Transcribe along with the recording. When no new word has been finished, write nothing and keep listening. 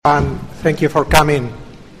And thank you for coming.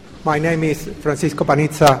 My name is Francisco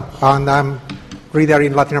Panizza, and I'm reader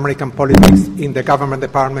in Latin American politics in the government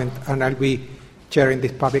department, and I'll be chairing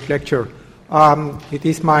this public lecture. It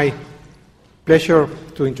is my pleasure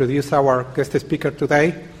to introduce our guest speaker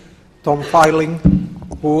today, Tom Filing,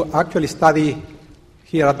 who actually studied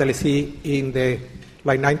here at the LSE in the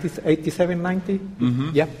 87-90? Mm-hmm.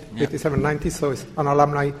 Yeah, 87-90, so it's an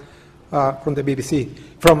alumni from the BBC,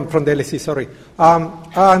 from the LSE, sorry.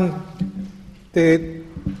 And the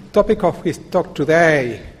topic of his talk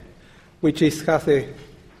today, which has a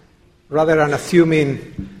rather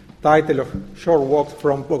unassuming title of Short Walks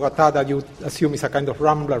from Bogota, that you assume is a kind of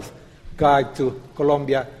Rambler's Guide to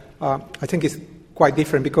Colombia, I think is quite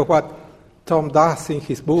different, because what Tom does in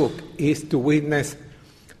his book is to witness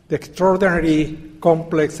the extraordinary,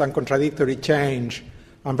 complex and contradictory change,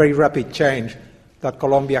 and very rapid change, that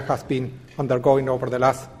Colombia has been undergoing over the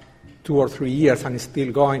last 2 or 3 years and is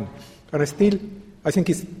still going. And still, I think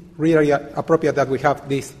it's really appropriate that we have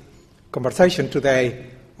this conversation today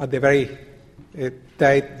at the very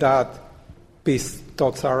date that peace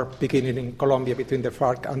talks are beginning in Colombia between the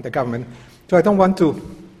FARC and the government. So I don't want to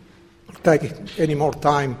take any more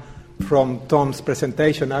time from Tom's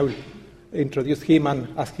presentation. I will introduce him and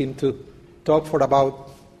ask him to talk for about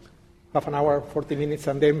half an hour, 40 minutes,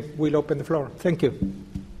 and then we'll open the floor. Thank you.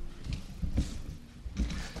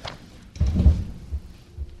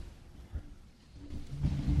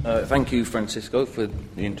 Thank you, Francisco, for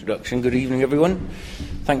the introduction. Good evening, everyone.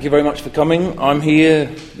 Thank you very much for coming. I'm here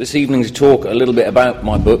this evening to talk a little bit about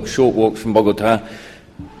my book, Short Walks from Bogota.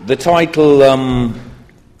 The title,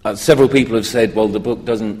 several people have said, well, the book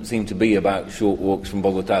doesn't seem to be about short walks from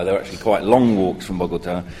Bogota. They're actually quite long walks from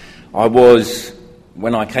Bogota.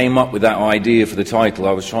 When I came up with that idea for the title,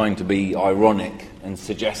 I was trying to be ironic and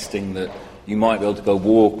suggesting that you might be able to go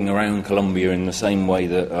walking around Colombia in the same way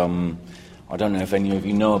that, I don't know if any of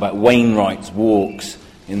you know about Wainwright's walks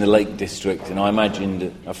in the Lake District, and I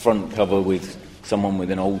imagined a front cover with someone with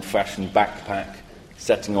an old-fashioned backpack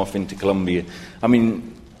setting off into Colombia. I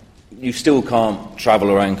mean, you still can't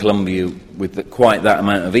travel around Colombia with quite that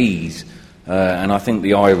amount of ease, and I think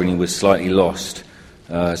the irony was slightly lost.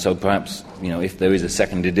 So perhaps, if there is a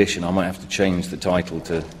second edition, I might have to change the title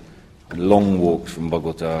to Long Walks from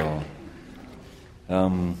Bogota.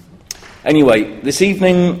 Anyway, this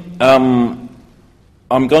evening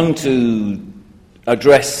I'm going to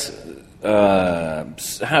address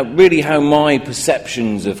how my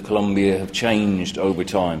perceptions of Colombia have changed over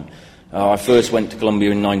time. I first went to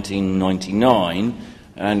Colombia in 1999,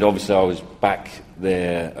 and obviously I was back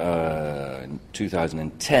there in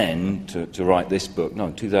 2010 to write this book.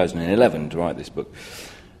 No, 2011 to write this book.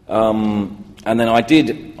 And then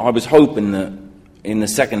I was hoping that in the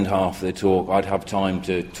second half of the talk I'd have time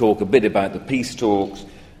to talk a bit about the peace talks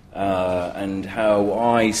and how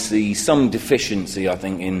I see some deficiency, I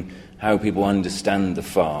think, in how people understand the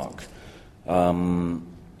FARC.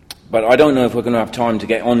 But I don't know if we're going to have time to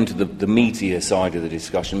get on to the meatier side of the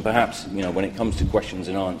discussion. Perhaps, when it comes to questions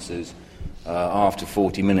and answers, after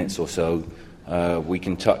 40 minutes or so, we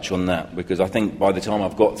can touch on that, because I think by the time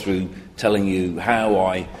I've got through telling you how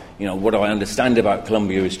what I understand about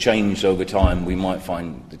Colombia has changed over time, we might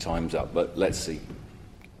find the time's up, but let's see.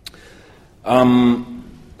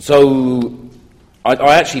 So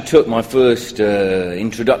I actually took my first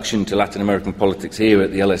introduction to Latin American politics here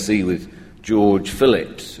at the LSE with George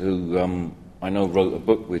Phillips, who I know wrote a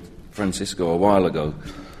book with Francisco a while ago.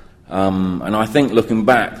 And I think, looking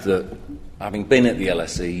back, that having been at the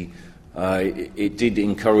LSE, it did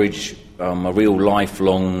encourage a real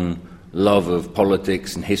lifelong love of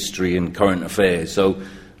politics and history and current affairs. So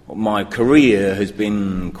my career has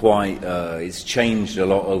been it's changed a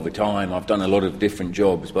lot over time. I've done a lot of different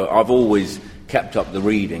jobs, but I've always kept up the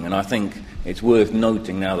reading, and I think it's worth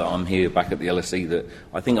noting now that I'm here back at the LSE that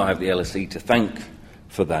I think I have the LSE to thank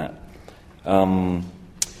for that. I'm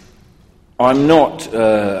not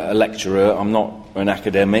a lecturer, I'm not an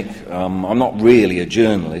academic, I'm not really a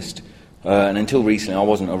journalist, and until recently I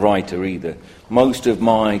wasn't a writer either. Most of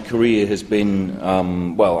my career has been,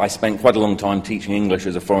 I spent quite a long time teaching English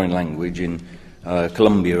as a foreign language in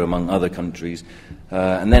Colombia, among other countries,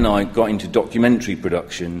 and then I got into documentary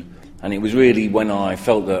production, and it was really when I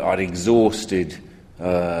felt that I'd exhausted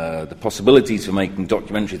the possibilities for making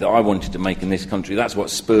documentary that I wanted to make in this country. That's what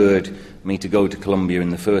spurred me to go to Colombia in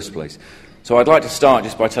the first place. So I'd like to start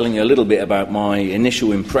just by telling you a little bit about my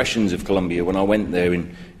initial impressions of Colombia when I went there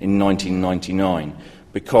in 1999,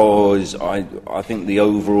 because I think the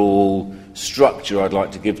overall structure I'd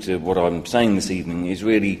like to give to what I'm saying this evening is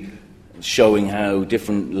really showing how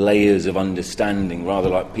different layers of understanding, rather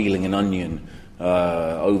like peeling an onion,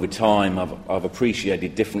 over time, I've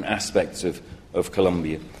appreciated different aspects of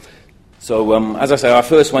Colombia. So, as I say, I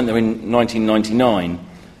first went there in 1999.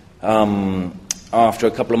 After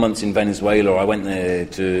a couple of months in Venezuela, I went there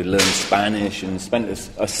to learn Spanish and spent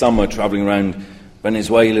a summer travelling around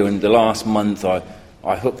Venezuela. And the last month, I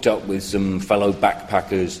hooked up with some fellow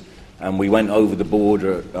backpackers, and we went over the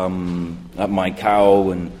border at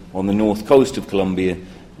Maicao and on the north coast of Colombia,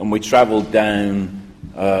 and we travelled down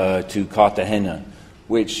to Cartagena,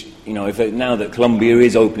 which, you know, now that Colombia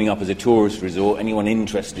is opening up as a tourist resort, anyone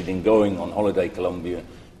interested in going on holiday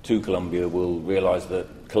to Colombia will realise that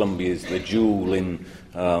Colombia is the jewel in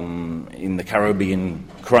the Caribbean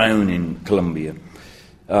crown in Colombia.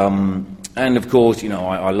 And of course, you know,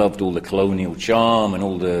 I loved all the colonial charm and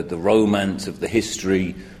all the romance of the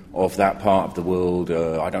history of that part of the world.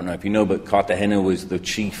 I don't know if you know, but Cartagena was the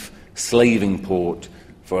chief slaving port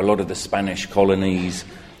for a lot of the Spanish colonies.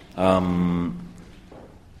 And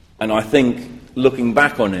I think, looking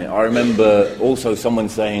back on it, I remember also someone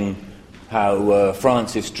saying how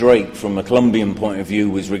Francis Drake, from a Colombian point of view,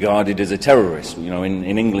 was regarded as a terrorist. You know,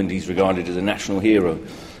 in England he's regarded as a national hero.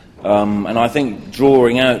 And I think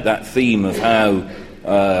drawing out that theme of how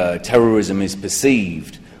terrorism is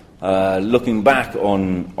perceived, looking back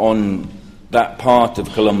on that part of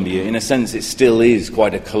Colombia, in a sense it still is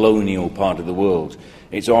quite a colonial part of the world.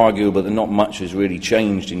 It's arguable that not much has really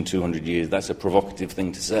changed in 200 years. That's a provocative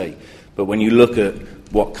thing to say. But when you look at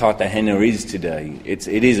what Cartagena is today, it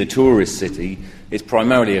is a tourist city. It's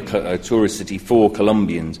primarily a tourist city for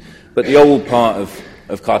Colombians. But the old part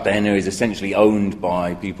of Cartagena is essentially owned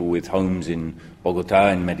by people with homes in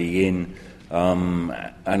Bogotá and Medellin. And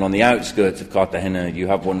on the outskirts of Cartagena, you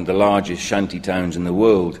have one of the largest shanty towns in the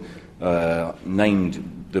world,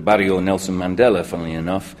 named the Barrio Nelson Mandela, funnily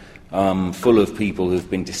enough, full of people who've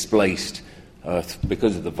been displaced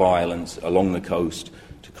because of the violence along the coast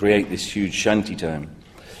to create this huge shanty town.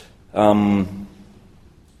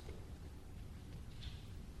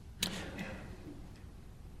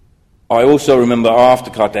 I also remember after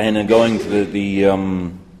Cartagena going to the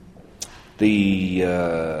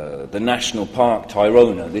national park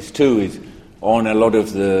Tayrona. This too is on a lot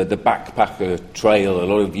of the backpacker trail. A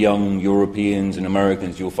lot of young Europeans and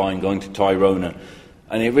Americans you'll find going to Tayrona.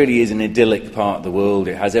 And it really is an idyllic part of the world.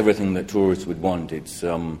 It has everything that tourists would want. It's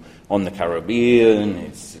on the Caribbean.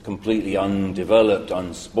 It's completely undeveloped,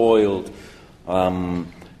 unspoiled.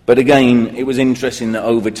 But again, it was interesting that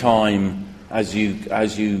over time, as you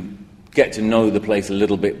get to know the place a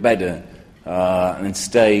little bit better and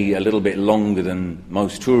stay a little bit longer than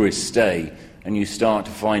most tourists stay, and you start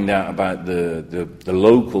to find out about the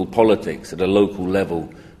local politics at a local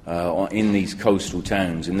level in these coastal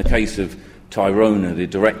towns. In the case of Tayrona, the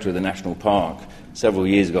director of the national park, several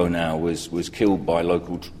years ago now, was killed by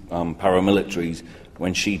local paramilitaries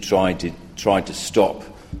when she tried to stop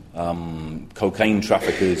cocaine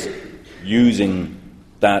traffickers using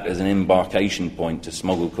that as an embarkation point to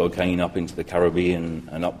smuggle cocaine up into the Caribbean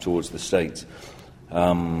and up towards the States.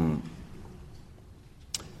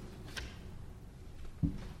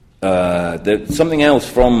 There's something else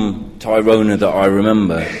from Tayrona that I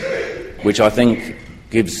remember, which I think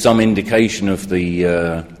gives some indication of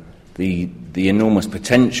the enormous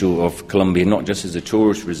potential of Colombia, not just as a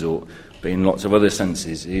tourist resort, but in lots of other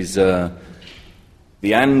senses, is the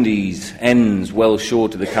Andes ends well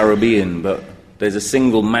short of the Caribbean, but there's a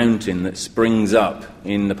single mountain that springs up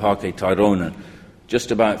in the Parque Tayrona. Just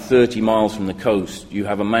about 30 miles from the coast, you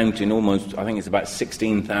have a mountain almost, I think it's about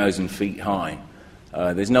 16,000 feet high.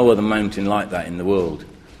 There's no other mountain like that in the world.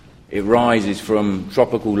 It rises from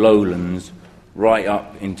tropical lowlands right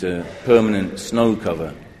up into permanent snow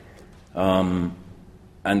cover. And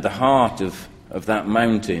the heart of that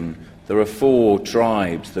mountain, there are 4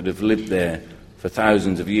 tribes that have lived there for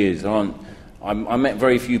thousands of years. I met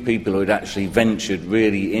very few people who had actually ventured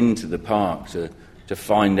really into the park to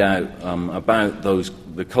find out about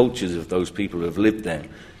the cultures of those people who have lived there.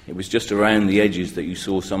 It was just around the edges that you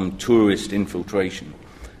saw some tourist infiltration.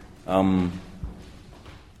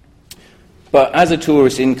 But as a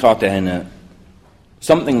tourist in Cartagena,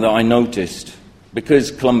 something that I noticed,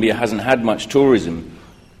 because Colombia hasn't had much tourism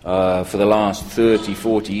for the last 30,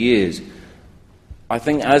 40 years, I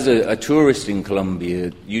think as a tourist in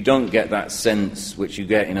Colombia, you don't get that sense which you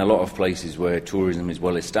get in a lot of places where tourism is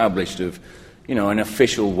well established of, you know, an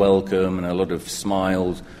official welcome and a lot of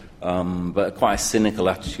smiles, but quite a cynical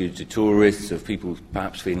attitude to tourists, of people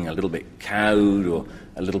perhaps feeling a little bit cowed or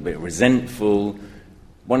a little bit resentful.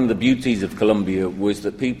 One of the beauties of Colombia was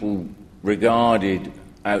that people regarded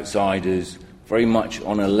outsiders very much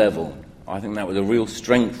on a level. I think that was a real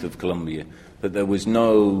strength of Colombia, that there was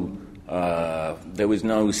no There was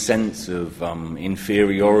no sense of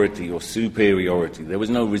inferiority or superiority. There was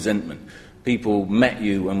no resentment. People met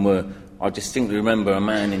you and were... I distinctly remember a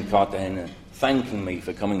man in Cartagena thanking me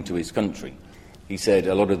for coming to his country. He said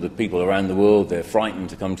a lot of the people around the world, they're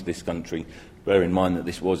frightened to come to this country. Bear in mind that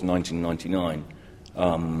this was 1999,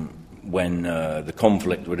 when the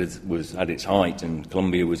conflict was at its height and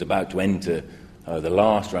Colombia was about to enter the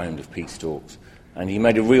last round of peace talks. And he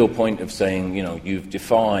made a real point of saying, you've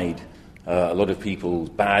defied a lot of people's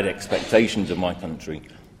bad expectations of my country,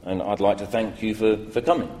 and I'd like to thank you for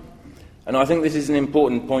coming. And I think this is an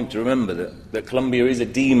important point to remember, that Colombia is a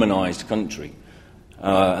demonized country.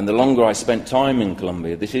 And the longer I spent time in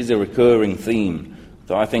Colombia, this is a recurring theme,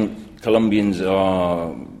 that I think Colombians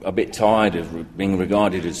are a bit tired of being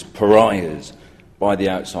regarded as pariahs by the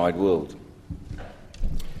outside world.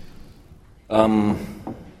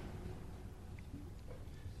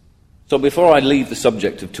 So before I leave the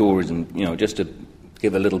subject of tourism, just to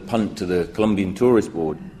give a little punt to the Colombian Tourist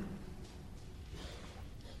Board,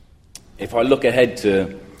 if I look ahead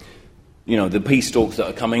to, the peace talks that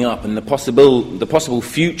are coming up and the possible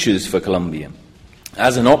futures for Colombia,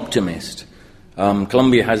 as an optimist,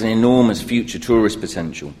 Colombia has an enormous future tourist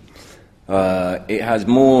potential. It has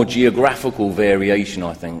more geographical variation,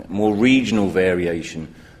 I think, more regional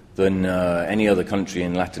variation than any other country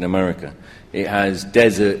in Latin America. It has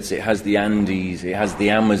deserts, it has the Andes, it has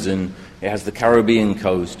the Amazon, it has the Caribbean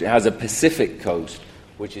coast, it has a Pacific coast,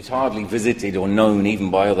 which is hardly visited or known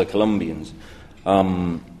even by other Colombians,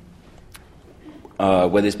 where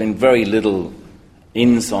there's been very little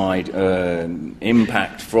inside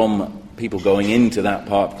impact from people going into that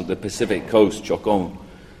part of the Pacific coast, Chocó,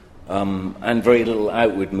 and very little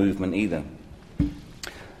outward movement either.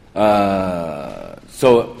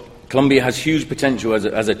 So Colombia has huge potential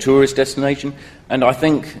as a tourist destination, and I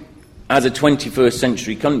think as a 21st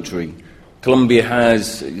century country,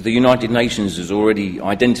 the United Nations has already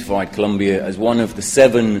identified Colombia as one of the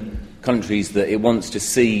 7 countries that it wants to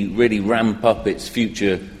see really ramp up its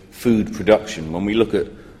future food production. When we look at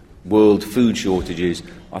world food shortages,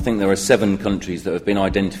 I think there are 7 countries that have been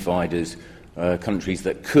identified as countries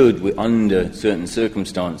that could, under certain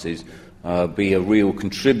circumstances, be a real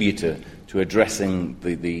contributor to addressing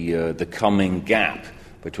the coming gap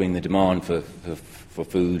between the demand for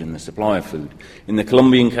food and the supply of food. In the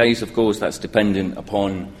Colombian case, of course, that's dependent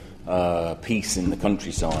upon peace in the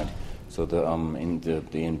countryside, so that in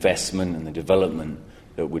the investment and the development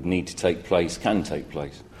that would need to take place can take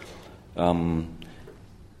place. But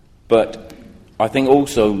I think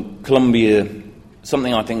also Colombia,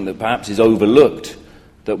 something I think that perhaps is overlooked,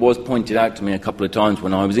 that was pointed out to me a couple of times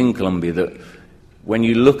when I was in Colombia, that when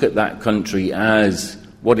you look at that country as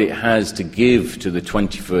what it has to give to the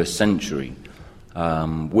 21st century,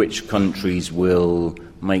 which countries will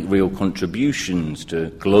make real contributions to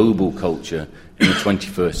global culture in the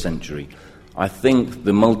 21st century, I think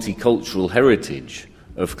the multicultural heritage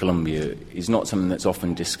of Colombia is not something that's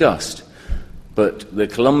often discussed. But the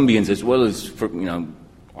Colombians, as well as,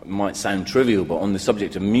 it might sound trivial, but on the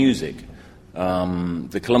subject of music,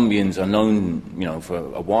 the Colombians are known, for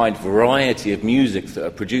a wide variety of music that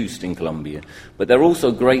are produced in Colombia. But they're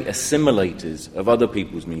also great assimilators of other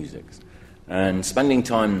people's musics. And spending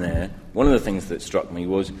time there, one of the things that struck me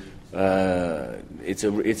was it's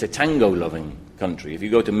a tango-loving country. If you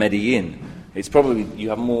go to Medellin, you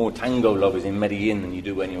have more tango lovers in Medellin than you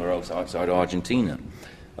do anywhere else outside Argentina.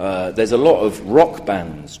 There's a lot of rock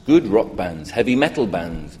bands, good rock bands, heavy metal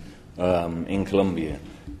bands in Colombia,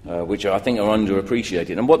 which I think are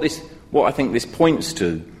underappreciated. And what I think this points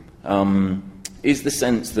to is the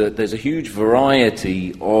sense that there's a huge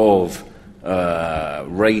variety of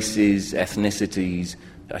races, ethnicities,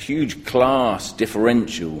 a huge class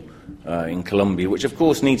differential in Colombia, which of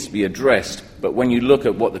course needs to be addressed. But when you look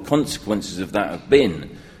at what the consequences of that have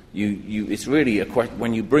been, it's really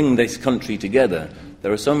when you bring this country together,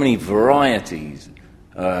 there are so many varieties,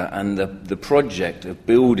 and the project of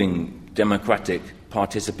building democratic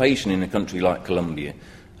participation in a country like Colombia,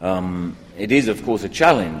 it is of course a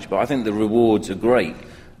challenge, but I think the rewards are great.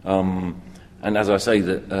 And as I say,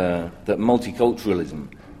 that multiculturalism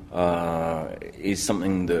is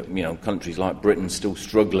something that countries like Britain still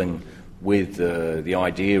struggling with the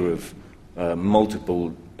idea of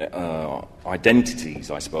multiple identities,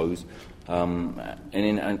 I suppose,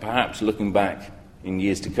 and perhaps looking back in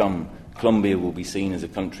years to come, Colombia will be seen as a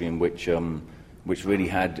country in which really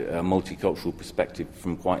had a multicultural perspective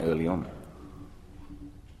from quite early on.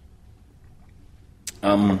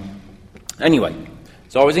 Anyway,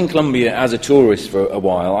 so I was in Colombia as a tourist for a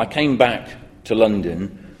while. I came back to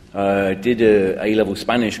London, did a A-level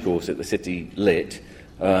Spanish course at the City Lit,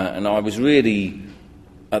 And I was really,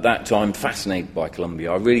 at that time, fascinated by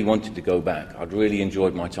Colombia. I really wanted to go back. I'd really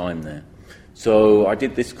enjoyed my time there. So I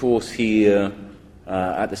did this course here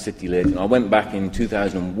at the City Lit, and I went back in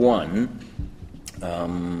 2001,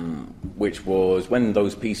 which was when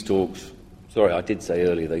those peace talks... Sorry, I did say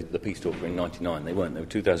earlier the peace talks were in 99. They weren't. They were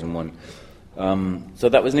 2001. So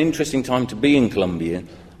that was an interesting time to be in Colombia.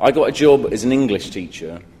 I got a job as an English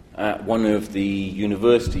teacher at one of the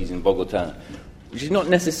universities in Bogota, which is not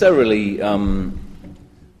necessarily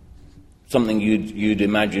something you'd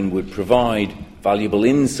imagine would provide valuable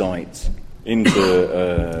insights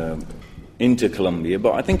into Colombia,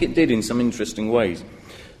 but I think it did in some interesting ways.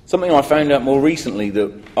 Something I found out more recently,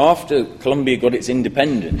 that after Colombia got its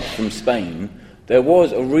independence from Spain, there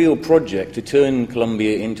was a real project to turn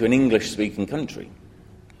Colombia into an English-speaking country.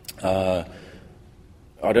 I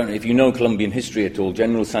don't know if you know Colombian history at all.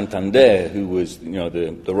 General Santander, who was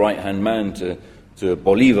the right-hand man to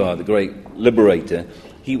Bolivar, the great liberator,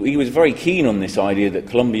 he was very keen on this idea that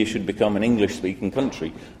Colombia should become an English-speaking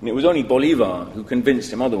country. And it was only Bolivar who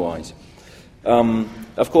convinced him otherwise.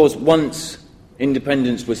 Of course, once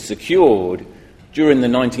independence was secured, during the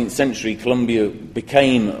 19th century, Colombia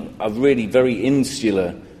became a really very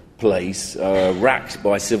insular place, racked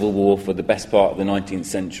by civil war for the best part of the 19th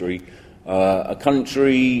century, a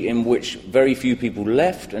country in which very few people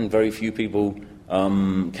left and very few people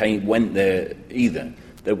went there either.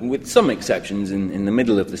 With some exceptions, in the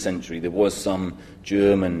middle of the century, there was some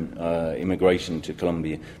German immigration to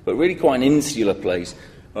Colombia, but really quite an insular place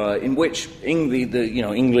in which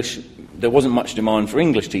English, there wasn't much demand for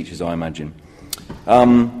English teachers, I imagine.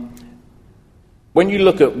 When you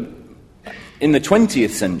look at in the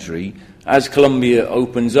 20th century, as Colombia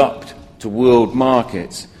opens up to world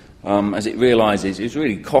markets, as it realizes it's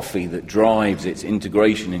really coffee that drives its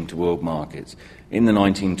integration into world markets in the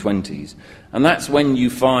 1920s. And that's when you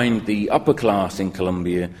find the upper class in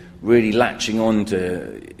Colombia really latching on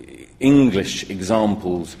to English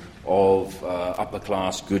examples of upper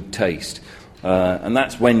class good taste. And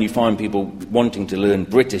that's when you find people wanting to learn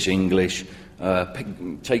British English,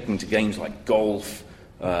 taking to games like golf.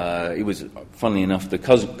 It was, funnily enough, the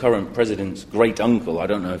current president's great-uncle, I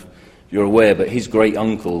don't know if you're aware, but his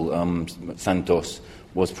great-uncle, Santos,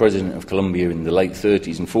 was president of Colombia in the late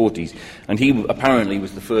 30s and 40s, and he apparently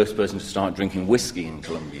was the first person to start drinking whiskey in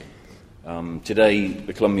Colombia. Today,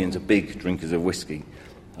 the Colombians are big drinkers of whiskey.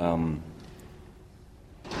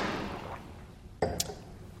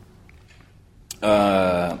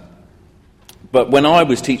 But when I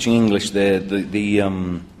was teaching English there,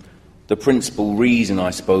 the principal reason, I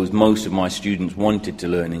suppose, most of my students wanted to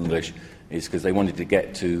learn English is because they wanted to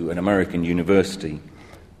get to an American university.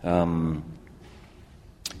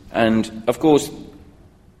 And, of course,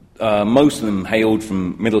 most of them hailed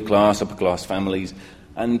from middle-class, upper-class families,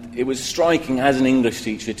 and it was striking as an English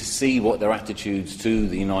teacher to see what their attitudes to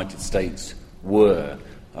the United States were.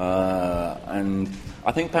 And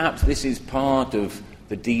I think perhaps this is part of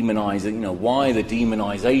the demonizing, why the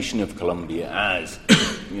demonization of Colombia as,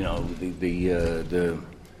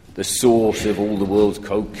 the source of all the world's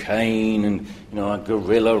cocaine and, a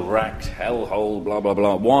guerrilla-racked hellhole, blah, blah,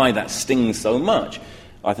 blah. Why that stings so much,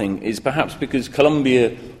 I think, is perhaps because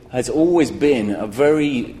Colombia has always been a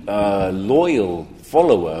very loyal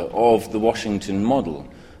follower of the Washington model.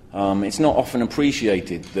 It's not often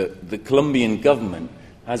appreciated that the Colombian government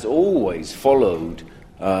has always followed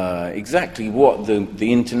exactly what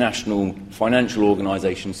the international financial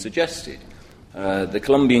organizations suggested. The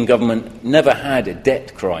Colombian government never had a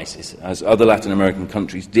debt crisis, as other Latin American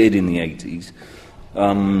countries did in the 80s.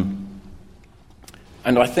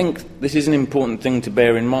 And I think this is an important thing to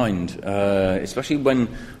bear in mind, especially when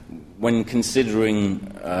considering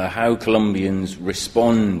how Colombians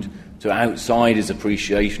respond to outsiders'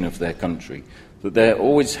 appreciation of their country. That there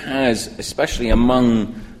always has, especially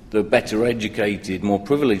among the better educated, more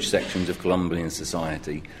privileged sections of Colombian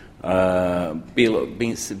society,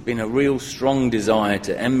 been a real strong desire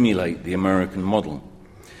to emulate the American model.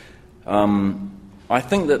 I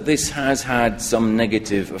think that this has had some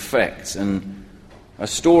negative effects, and a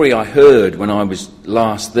story I heard when I was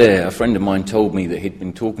last there, a friend of mine told me that he'd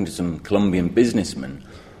been talking to some Colombian businessmen,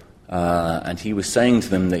 and he was saying to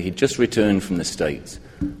them that he'd just returned from the States,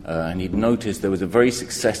 and he'd noticed there was a very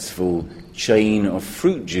successful chain of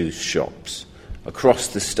fruit juice shops across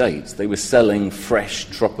the States. They were selling fresh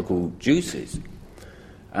tropical juices.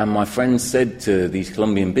 And my friend said to these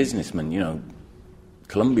Colombian businessmen,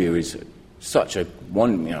 Colombia is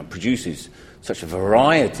produces such a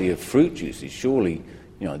variety of fruit juices. Surely,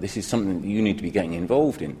 this is something that you need to be getting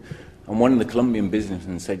involved in. And one of the Colombian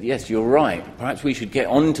businessmen said, yes, you're right. Perhaps we should get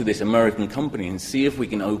onto this American company and see if we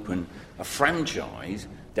can open a franchise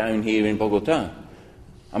down here in Bogota.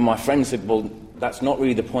 And my friend said, well, that's not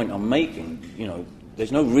really the point I'm making. You know,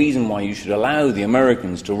 there's no reason why you should allow the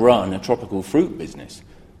Americans to run a tropical fruit business.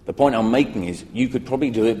 The point I'm making is you could probably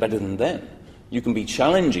do it better than them. You can be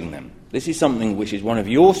challenging them. This is something which is one of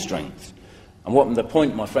your strengths. And what the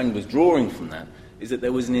point my friend was drawing from that is that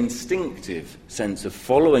there was an instinctive sense of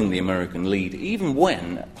following the American lead, even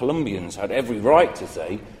when Colombians had every right to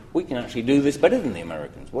say, we can actually do this better than the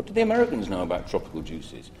Americans. What do the Americans know about tropical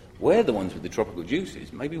juices? We're the ones with the tropical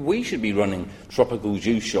juices. Maybe we should be running tropical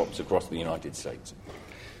juice shops across the United States.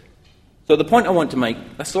 So the point I want to make,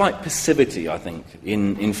 a slight passivity, I think,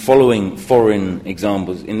 in following foreign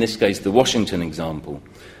examples, in this case the Washington example.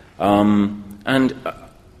 And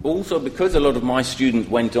also because a lot of my students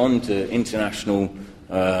went on to international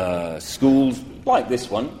schools like this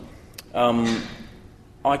one,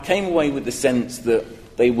 I came away with the sense that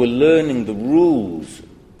they were learning the rules,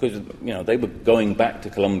 because they were going back to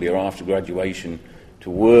Colombia after graduation to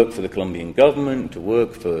work for the Colombian government, to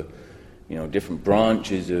work for different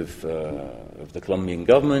branches of the Colombian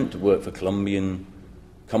government, to work for Colombian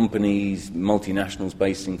companies, multinationals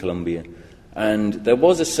based in Colombia. And there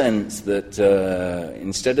was a sense that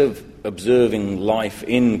instead of observing life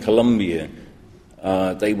in Colombia,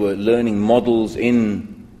 they were learning models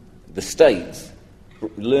in the States,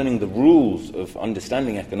 learning the rules of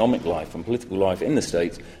understanding economic life and political life in the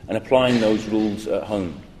States, and applying those rules at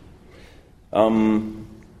home.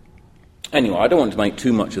 Anyway, I don't want to make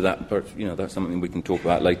too much of that, but that's something we can talk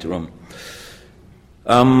about later on.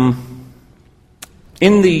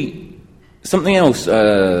 Something else,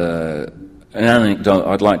 an anecdote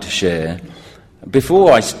I'd like to share.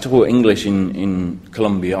 Before I taught English in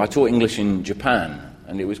Colombia, I taught English in Japan,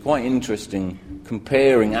 and it was quite interesting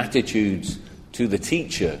comparing attitudes to the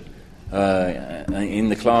teacher in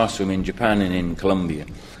the classroom in Japan and in Colombia.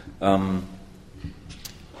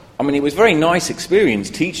 It was a very nice experience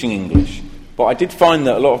teaching English, but I did find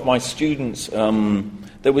that a lot of my students,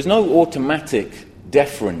 there was no automatic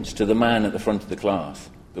deference to the man at the front of the class.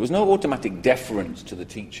 There was no automatic deference to the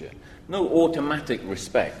teacher. No automatic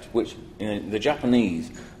respect, which the Japanese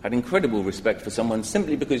had incredible respect for someone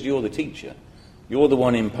simply because you're the teacher. You're the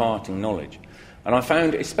one imparting knowledge. And I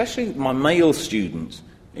found, especially my male students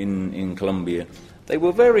in Colombia, they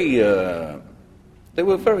were very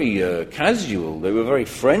casual, they were very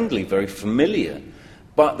friendly, very familiar,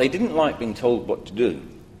 but they didn't like being told what to do.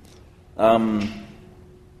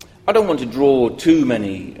 I don't want to draw too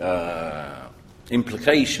many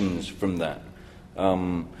implications from that.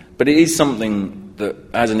 But it is something that,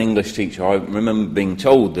 as an English teacher, I remember being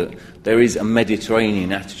told that there is a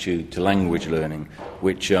Mediterranean attitude to language learning,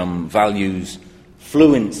 which values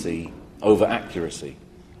fluency over accuracy,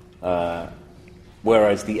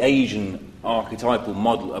 whereas the Asian archetypal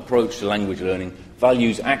model approach to language learning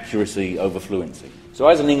values accuracy over fluency. So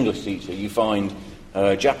as an English teacher, you find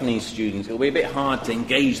Japanese students, it'll be a bit hard to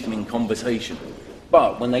engage them in conversation,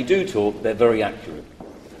 but when they do talk, they're very accurate.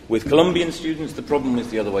 With Colombian students, the problem was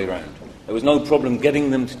the other way around. There was no problem getting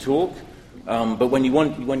them to talk, but when you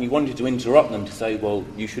wanted to interrupt them to say, well,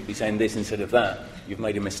 you should be saying this instead of that, you've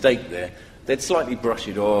made a mistake there, they'd slightly brush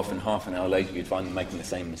it off, and half an hour later you'd find them making the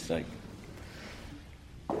same mistake.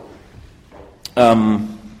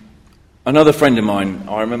 Another friend of mine,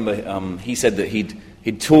 I remember, he said that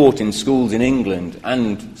he'd taught in schools in England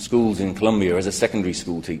and schools in Colombia as a secondary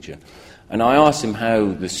school teacher. And I asked him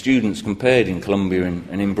how the students compared in Colombia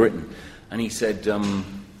and in Britain. And he said,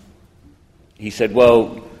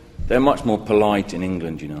 well, they're much more polite in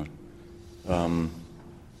England, And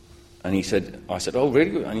I said, oh,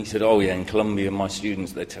 really? And he said, oh, yeah, in Colombia, my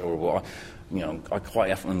students, they're terrible. I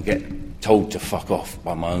quite often get told to fuck off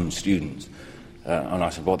by my own students. And I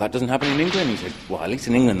said, well, that doesn't happen in England? He said, well, at least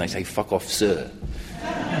in England they say, fuck off, sir.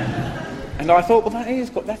 And I thought,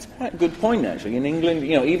 well, that's quite a good point, actually. In England,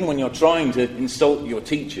 even when you're trying to insult your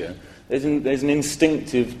teacher, there's an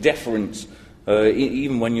instinctive deference,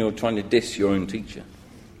 even when you're trying to diss your own teacher.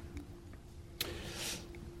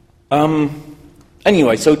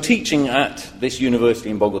 Anyway, so teaching at this university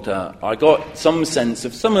in Bogota, I got some sense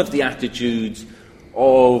of some of the attitudes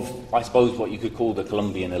of, I suppose, what you could call the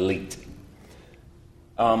Colombian elite.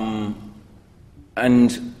 And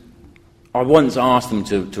I once asked them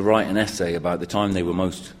to write an essay about the time they were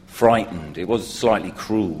most frightened. It was slightly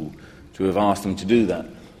cruel to have asked them to do that.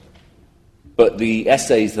 But the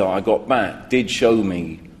essays that I got back did show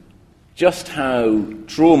me just how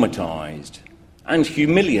traumatized and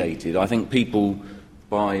humiliated I think people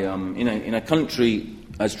by, in a country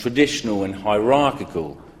as traditional and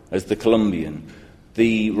hierarchical as the Colombian,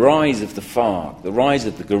 the rise of the FARC, the rise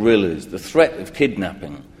of the guerrillas, the threat of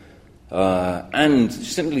kidnapping, and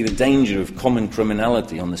simply the danger of common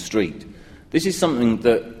criminality on the street. This is something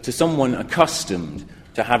that, to someone accustomed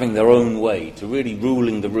to having their own way, to really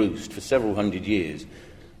ruling the roost for several hundred years,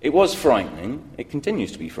 it was frightening. It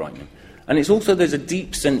continues to be frightening. And it's also, there's a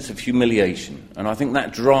deep sense of humiliation, and I think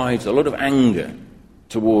that drives a lot of anger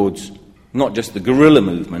towards not just the guerrilla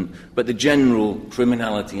movement, but the general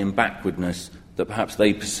criminality and backwardness that perhaps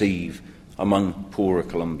they perceive among poorer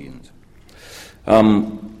Colombians.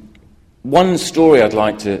 One story I'd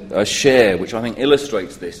like to share, which I think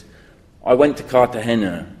illustrates this. I went to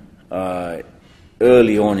Cartagena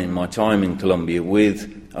early on in my time in Colombia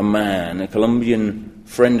with a man, a Colombian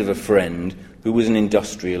friend of a friend, who was an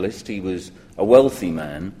industrialist. He was a wealthy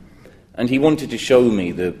man, and he wanted to show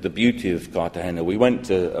me the beauty of Cartagena. We went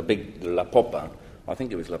to a big La Popa, I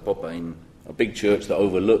think it was La Popa, in a big church that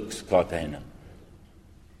overlooks Cartagena.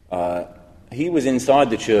 He was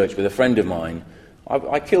inside the church with a friend of mine.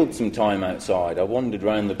 I killed some time outside. I wandered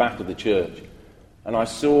around the back of the church, and I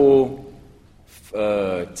saw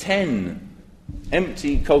 10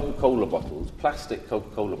 empty Coca-Cola bottles, plastic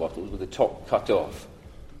Coca-Cola bottles with the top cut off,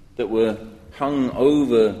 that were hung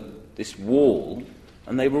over this wall,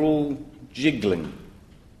 and they were all jiggling.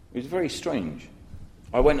 It was very strange.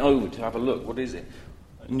 I went over to have a look. What is it?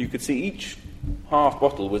 And you could see each half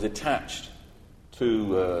bottle was attached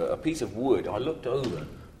to a piece of wood. I looked over,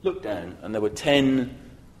 looked down, and there were 10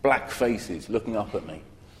 black faces looking up at me.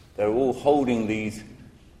 They were all holding these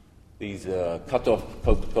cut-off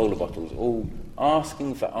Coca-Cola bottles, all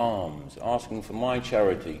asking for alms, asking for my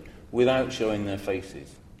charity, without showing their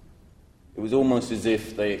faces. It was almost as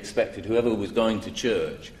if they expected whoever was going to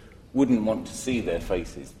church wouldn't want to see their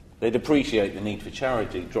faces. They'd appreciate the need for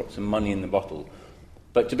charity, drop some money in the bottle.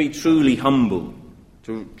 But to be truly humble,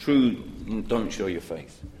 don't show your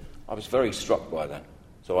face. I was very struck by that.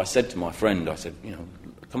 So I said to my friend, I said,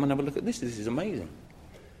 come and have a look at this. This is amazing.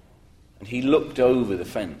 And he looked over the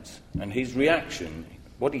fence, and his reaction,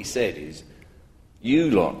 what he said is, you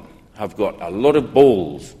lot have got a lot of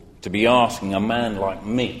balls to be asking a man like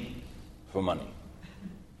me for money.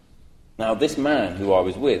 Now, this man who I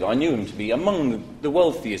was with, I knew him to be among the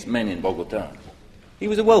wealthiest men in Bogota. He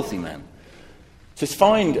was a wealthy man. To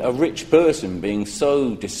find a rich person being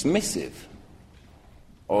so dismissive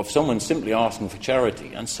of someone simply asking for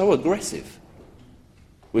charity and so aggressive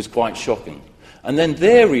was quite shocking. And then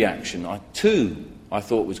their reaction, I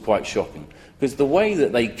thought was quite shocking, because the way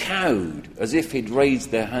that they cowed, as if he'd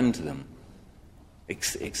raised their hand to them,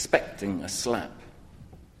 expecting a slap.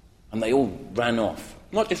 And they all ran off.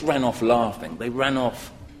 Not just ran off laughing, they ran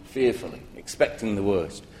off fearfully, expecting the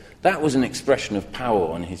worst. That was an expression of power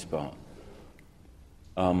on his part.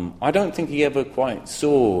 I don't think he ever quite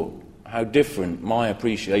saw how different my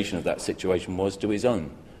appreciation of that situation was to his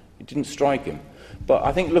own. It didn't strike him. But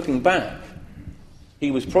I think looking back,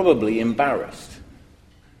 he was probably embarrassed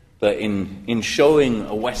that in showing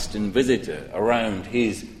a Western visitor around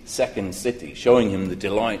his second city, showing him the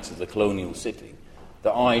delights of the colonial city,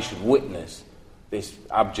 that I should witness this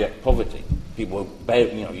abject poverty. People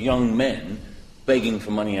were, young men begging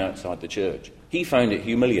for money outside the church. He found it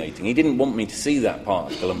humiliating. He didn't want me to see that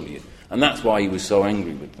part of Colombia, and that's why he was so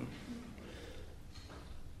angry with them.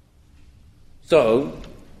 So,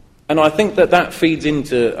 and I think that feeds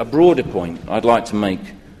into a broader point I'd like to make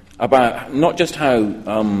about not just how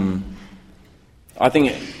I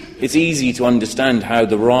think it's easy to understand how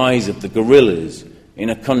the rise of the guerrillas in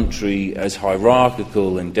a country as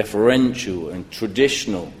hierarchical and deferential and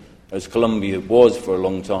traditional as Colombia was for a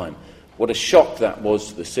long time, what a shock that was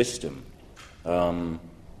to the system. An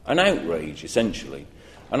outrage, essentially.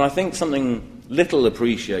 And I think something little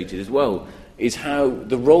appreciated as well is how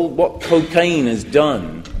what cocaine has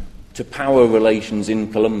done to power relations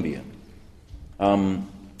in Colombia.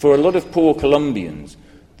 For a lot of poor Colombians,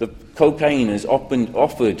 the cocaine has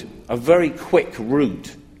offered a very quick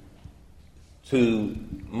route to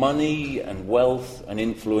money and wealth and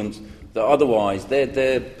influence that otherwise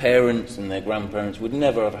their parents and their grandparents would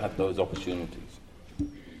never have had those opportunities.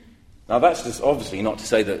 Now, that's just obviously not to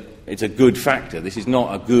say that it's a good factor. This is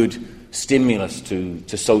not a good stimulus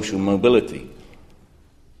to social mobility.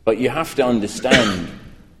 But you have to understand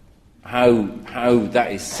how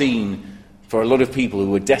that is seen for a lot of people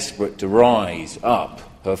who are desperate to rise up,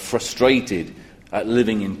 who are frustrated at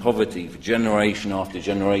living in poverty for generation after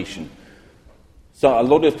generation. So a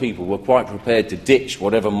lot of people were quite prepared to ditch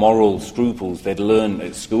whatever moral scruples they'd learned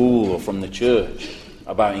at school or from the church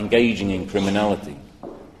about engaging in criminality.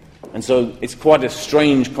 And so it's quite a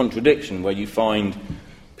strange contradiction where you find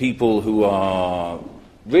people who are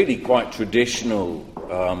really quite traditional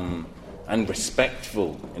and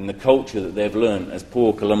respectful in the culture that they've learned as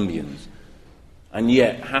poor Colombians, and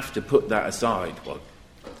yet have to put that aside,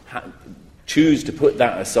 choose to put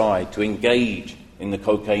that aside to engage in the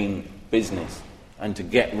cocaine business and to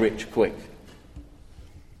get rich quick.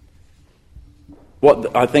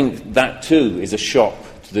 I think that too is a shock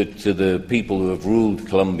to the people who have ruled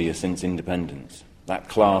Colombia since independence, that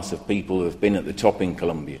class of people who have been at the top in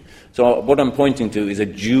Colombia. So what I'm pointing to is a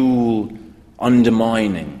dual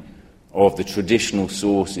undermining of the traditional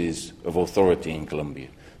sources of authority in Colombia.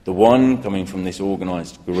 The one coming from this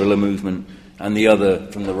organised guerrilla movement, and the other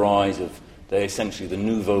from the rise of essentially the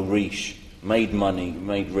nouveau riche, made money,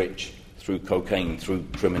 made rich through cocaine, through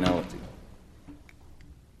criminality.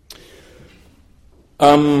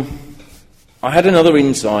 I had another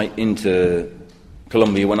insight into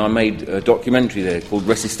Colombia when I made a documentary there called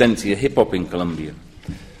Resistencia Hip Hop in Colombia.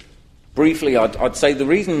 Briefly, I'd say the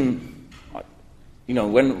reason,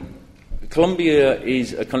 when Colombia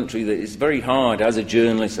is a country that is very hard as a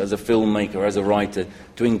journalist, as a filmmaker, as a writer,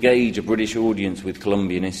 to engage a British audience with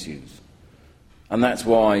Colombian issues. And that's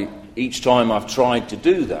why each time I've tried to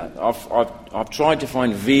do that, I've tried to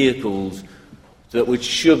find vehicles that would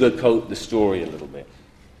sugarcoat the story a little bit.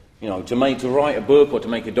 To write a book or to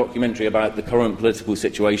make a documentary about the current political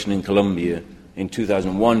situation in Colombia in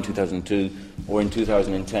 2001, 2002, or in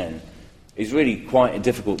 2010 is really quite a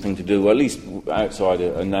difficult thing to do, or at least outside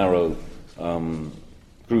a narrow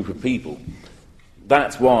group of people.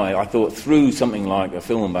 That's why I thought through something like a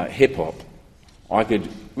film about hip-hop, I could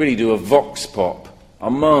really do a vox pop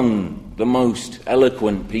among the most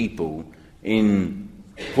eloquent people in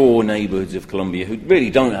poor neighbourhoods of Colombia who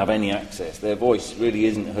really don't have any access. Their voice really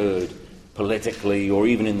isn't heard politically or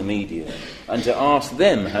even in the media. And to ask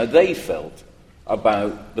them how they felt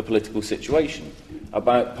about the political situation,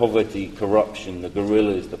 about poverty, corruption, the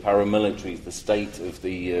guerrillas, the paramilitaries, the state of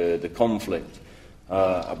the conflict,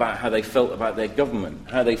 about how they felt about their government,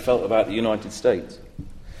 how they felt about the United States.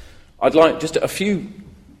 I'd like just a few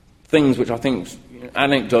things which I think,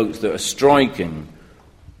 anecdotes that are striking,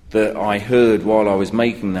 that I heard while I was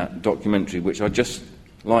making that documentary, which I'd just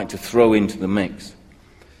like to throw into the mix.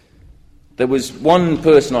 There was one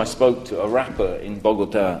person I spoke to, a rapper in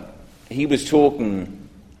Bogota. He was talking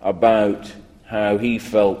about how he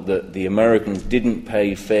felt that the Americans didn't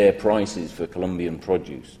pay fair prices for Colombian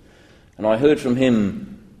produce. And I heard from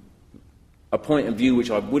him a point of view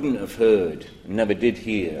which I wouldn't have heard, never did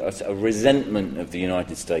hear, a resentment of the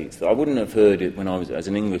United States, that I wouldn't have heard it when I was as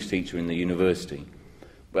an English teacher in the university.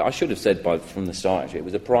 But I should have said from the start, actually, it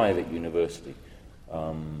was a private university.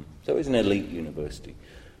 So it was an elite university.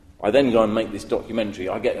 I then go and make this documentary.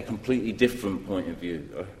 I get a completely different point of view,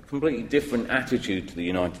 a completely different attitude to the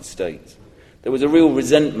United States. There was a real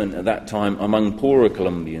resentment at that time among poorer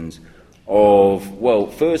Colombians of, well,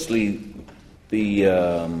 firstly, the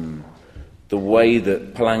way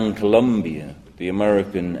that Plan Colombia, the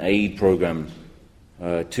American aid program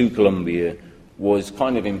to Colombia, was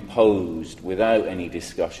kind of imposed without any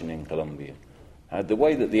discussion in Colombia. The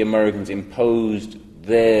way that the Americans imposed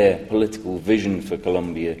their political vision for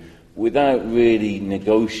Colombia without really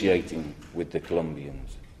negotiating with the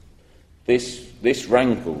Colombians. This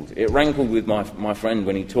rankled. It rankled with my friend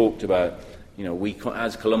when he talked about, we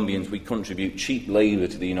as Colombians, we contribute cheap labour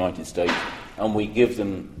to the United States and we give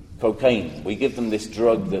them cocaine. We give them this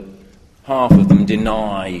drug that half of them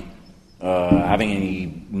deny having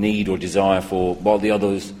any need or desire for, while the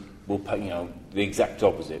others will pay, the exact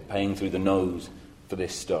opposite, paying through the nose for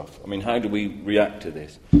this stuff. I mean, how do we react to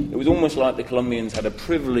this? It was almost like the Colombians had a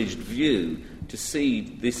privileged view to see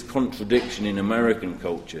this contradiction in American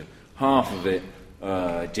culture, half of it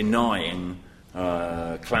denying,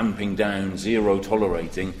 clamping down, zero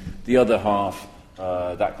tolerating, the other half,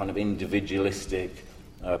 that kind of individualistic,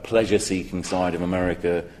 pleasure-seeking side of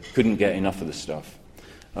America, couldn't get enough of the stuff.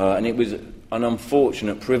 And it was an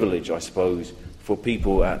unfortunate privilege, I suppose, for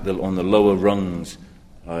people on the lower rungs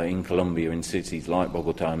in Colombia, in cities like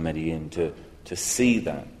Bogotá and Medellin, to see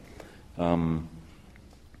that.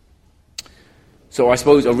 So I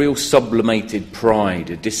suppose a real sublimated pride,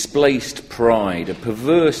 a displaced pride, a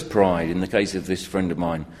perverse pride, in the case of this friend of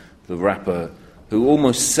mine, the rapper, who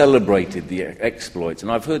almost celebrated the exploits.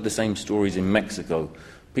 And I've heard the same stories in Mexico,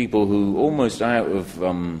 people who almost out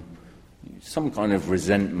of some kind of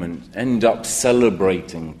resentment end up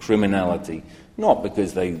celebrating criminality, not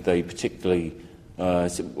because they particularly,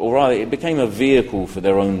 or rather it became a vehicle for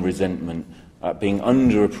their own resentment, being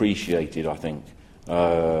underappreciated, I think,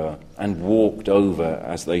 and walked over,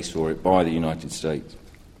 as they saw it, by the United States.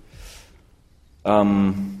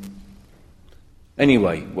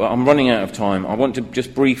 Anyway, well, I'm running out of time. I want to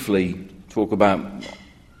just briefly talk about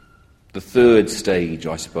the third stage,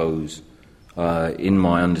 I suppose, in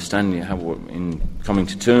my understanding, in coming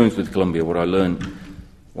to terms with Colombia, what I learned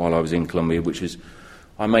while I was in Colombia, which is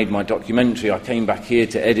I made my documentary. I came back here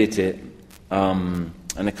to edit it, and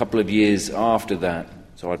a couple of years after that,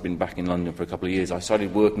 so I'd been back in London for a couple of years, I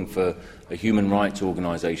started working for a human rights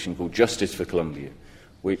organisation called Justice for Colombia,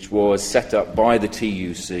 which was set up by the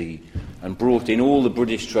TUC and brought in all the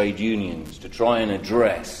British trade unions to try and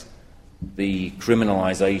address the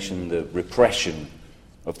criminalisation, the repression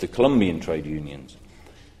of the Colombian trade unions.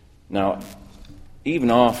 Now,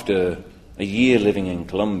 even after a year living in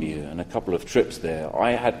Colombia and a couple of trips there,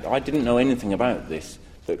 I didn't know anything about this,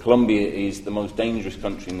 that Colombia is the most dangerous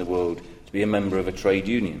country in the world to be a member of a trade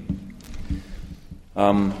union.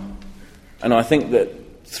 And I think that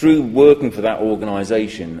through working for that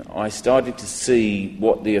organisation, I started to see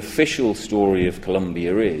what the official story of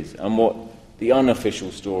Colombia is and what the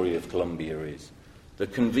unofficial story of Colombia is. The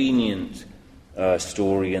convenient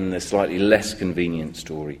story and the slightly less convenient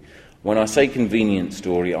story. When I say convenient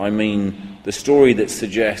story, I mean the story that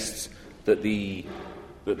suggests that the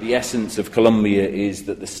essence of Colombia is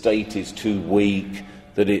that the state is too weak,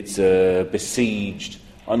 that it's besieged,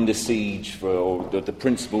 under siege, or that the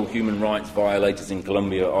principal human rights violators in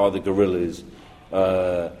Colombia are the guerrillas,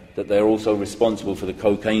 that they're also responsible for the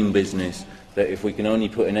cocaine business, that if we can only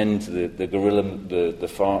put an end to the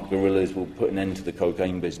FARC guerrillas, we'll put an end to the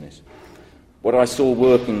cocaine business. What I saw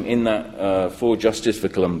working in that for Justice for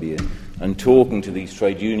Colombia and talking to these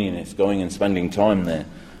trade unionists, going and spending time there,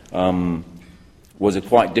 was a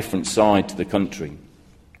quite different side to the country.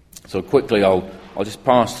 So quickly, I'll just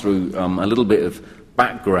pass through a little bit of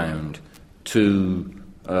background to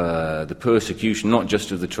the persecution, not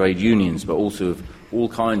just of the trade unions, but also of all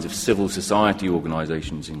kinds of civil society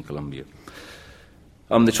organisations in Colombia.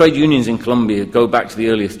 The trade unions in Colombia go back to the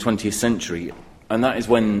earliest 20th century, and that is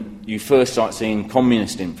when you first start seeing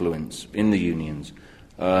communist influence in the unions.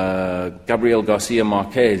 Gabriel Garcia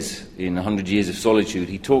Marquez, in 100 Years of Solitude,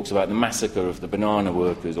 he talks about the massacre of the banana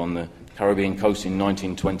workers on the Caribbean coast in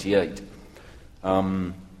 1928.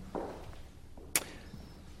 And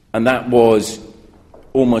that was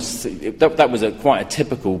quite a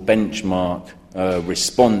typical benchmark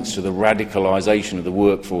response to the radicalisation of the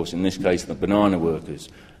workforce, in this case the banana workers.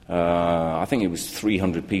 I think it was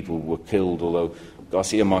 300 people were killed, although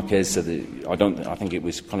Garcia Marquez said that I think it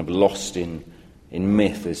was kind of lost in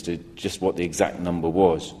myth as to just what the exact number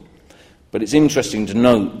was. But it's interesting to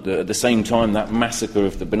note that at the same time that massacre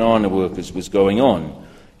of the banana workers was going on,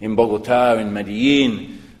 in Bogotá, in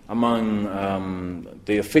Medellín, among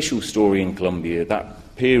the official story in Colombia,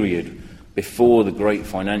 that period before the great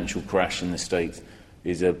financial crash in the States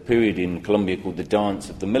is a period in Colombia called the Dance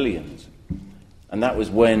of the Millions. And that was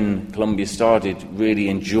when Colombia started really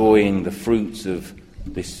enjoying the fruits of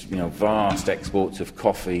this, vast exports of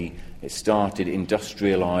coffee. It started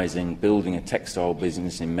industrializing, building a textile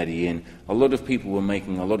business in Medellín. A lot of people were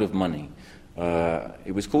making a lot of money.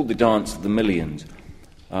 It was called the Dance of the Millions.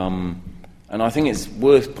 And I think it's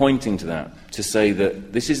worth pointing to that, to say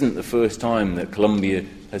that this isn't the first time that Colombia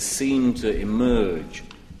has seemed to emerge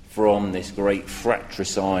from this great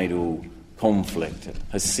fratricidal conflict,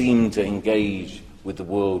 has seemed to engage with the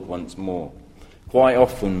world once more. Quite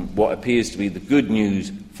often, what appears to be the good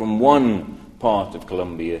news from one part of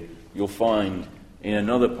Colombia, you'll find in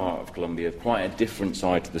another part of Colombia quite a different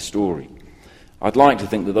side to the story. I'd like to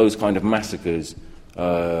think that those kind of massacres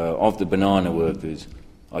of the banana workers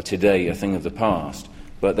are today a thing of the past,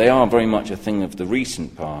 but they are very much a thing of the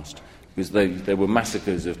recent past, because there were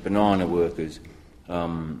massacres of banana workers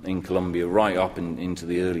in Colombia right up into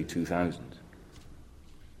the early 2000s.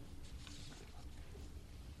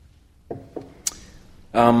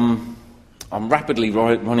 I'm rapidly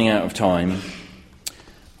running out of time.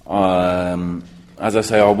 As I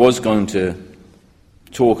say, I was going to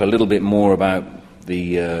talk a little bit more about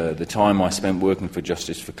the time I spent working for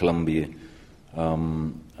Justice for Colombia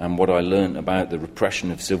and what I learned about the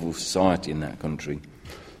repression of civil society in that country,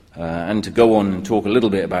 and to go on and talk a little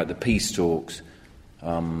bit about the peace talks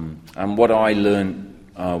and what I learned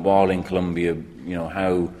while in Colombia,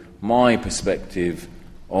 how my perspective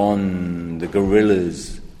on the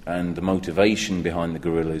guerrillas and the motivation behind the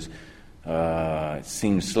guerrillas it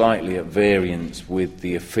seems slightly at variance with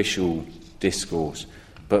the official discourse.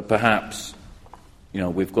 But perhaps,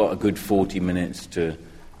 we've got a good 40 minutes to,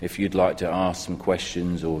 if you'd like to ask some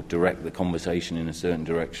questions or direct the conversation in a certain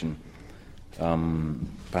direction,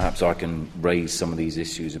 perhaps I can raise some of these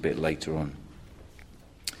issues a bit later on.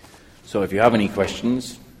 So if you have any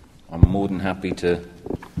questions, I'm more than happy to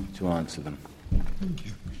answer them. Thank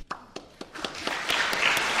you.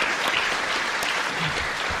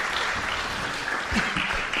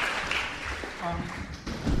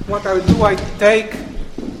 What I do, I take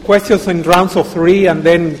questions in rounds of 3, and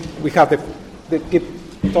then we have give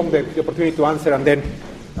Tom the opportunity to answer, and then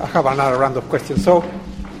I have another round of questions. So,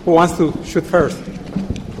 who wants to shoot first?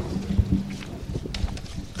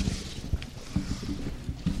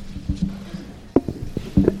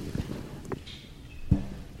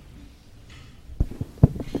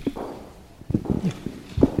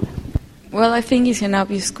 Well, I think it's an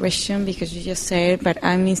obvious question because you just said it, but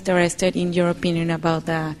I'm interested in your opinion about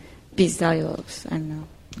the peace dialogues. I don't know.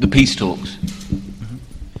 The peace talks.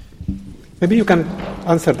 Maybe you can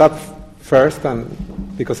answer that first, and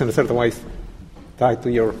because in a certain way it's tied to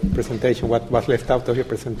your presentation, what was left out of your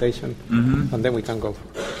presentation, and then we can go.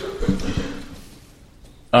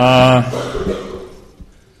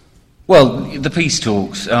 Well, the peace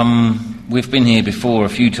talks. We've been here before a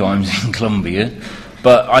few times in Colombia.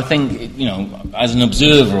 But I think, as an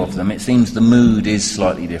observer of them, it seems the mood is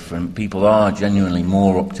slightly different. People are genuinely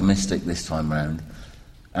more optimistic this time round.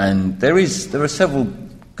 And there are several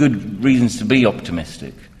good reasons to be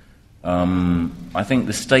optimistic. I think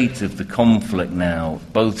the state of the conflict now,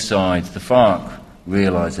 both sides, the FARC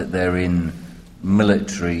realise that they're in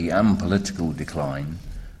military and political decline.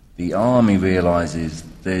 The army realises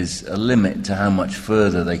there's a limit to how much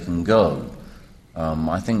further they can go.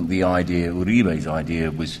 I think Uribe's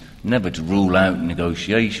idea was never to rule out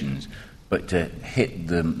negotiations, but to hit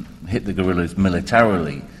the guerrillas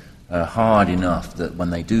militarily hard enough that when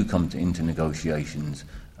they do come into negotiations,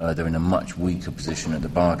 they're in a much weaker position at the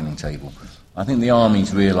bargaining table. I think the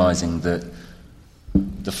army's realising that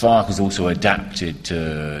the FARC has also adapted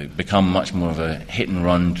to become much more of a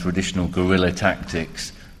hit-and-run traditional guerrilla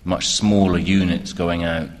tactics, much smaller units going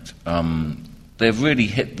out. They've really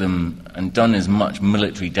hit them and done as much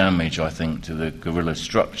military damage, I think, to the guerrilla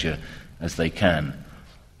structure as they can.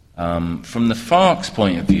 From the FARC's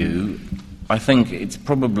point of view, I think it's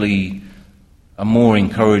probably a more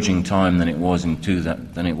encouraging time than it was in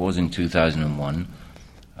 2001.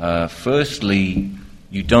 Firstly,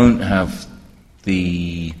 you don't have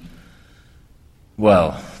the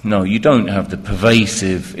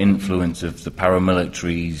pervasive influence of the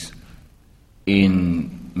paramilitaries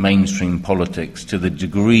in mainstream politics to the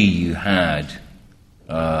degree you had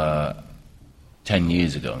 10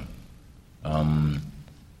 years ago. And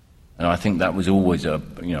I think that was always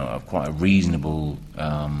quite a reasonable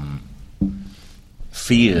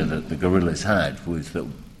fear that the guerrillas had, was that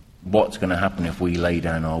what's going to happen if we lay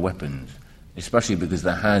down our weapons? Especially because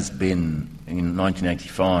there has been, in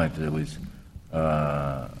 1985, there was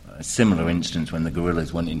a similar instance when the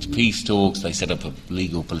guerrillas went into peace talks. They set up a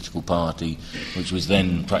legal political party, which was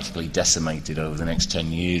then practically decimated over the next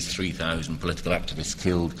 10 years, 3,000 political activists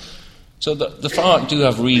killed. So the FARC do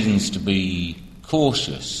have reasons to be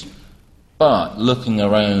cautious. But looking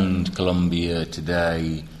around Colombia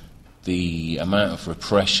today, the amount of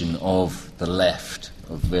repression of the left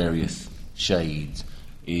of various shades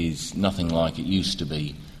is nothing like it used to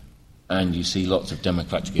be. And you see lots of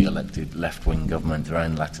democratically elected left-wing governments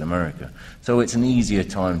around Latin America. So it's an easier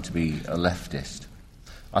time to be a leftist.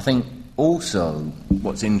 I think also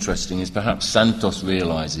what's interesting is perhaps Santos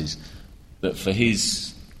realises that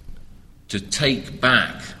to take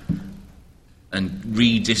back and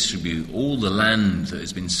redistribute all the land that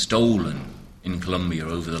has been stolen in Colombia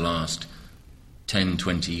over the last 10,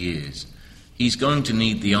 20 years, he's going to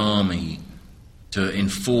need the army to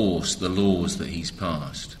enforce the laws that he's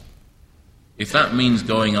passed. If that means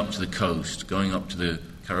going up to the coast, going up to the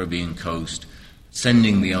Caribbean coast,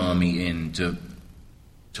 sending the army in to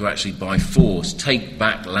actually by force take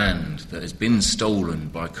back land that has been stolen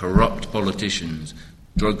by corrupt politicians,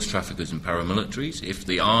 drugs traffickers and paramilitaries, if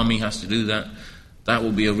the army has to do that, that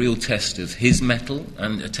will be a real test of his mettle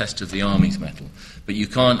and a test of the army's mettle. But you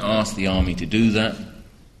can't ask the army to do that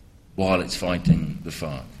while it's fighting the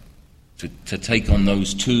FARC, to take on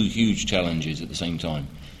those two huge challenges at the same time.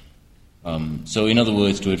 So, in other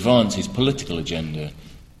words, to advance his political agenda,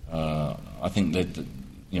 I think that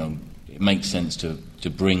it makes sense to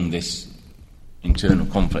bring this internal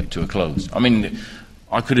conflict to a close. I mean,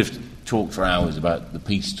 I could have talked for hours about the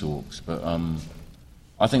peace talks, but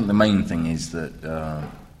I think the main thing is that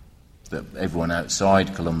everyone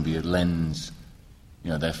outside Colombia lends,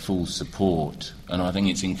 their full support, and I think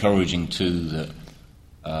it's encouraging too that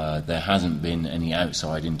there hasn't been any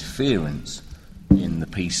outside interference in the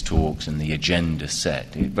peace talks and the agenda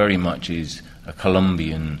set. It very much is a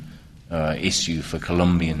Colombian issue for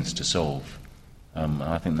Colombians to solve.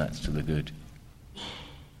 I think that's to the good.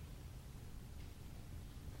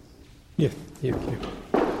 Yes, yeah.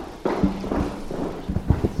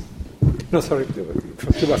 No, sorry,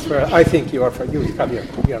 I think you are for you, Javier.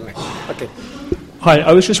 Okay. Hi,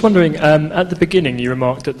 I was just wondering, at the beginning you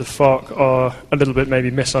remarked that the FARC are a little bit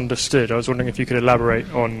maybe misunderstood. I was wondering if you could elaborate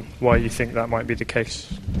on why you think that might be the case.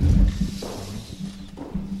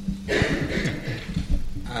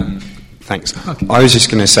 Thanks. Okay. I was just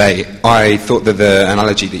going to say, I thought that the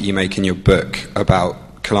analogy that you make in your book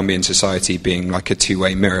about Colombian society being like a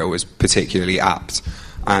two-way mirror was particularly apt.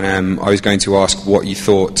 And I was going to ask what you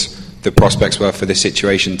thought the prospects were for the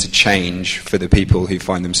situation to change for the people who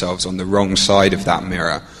find themselves on the wrong side of that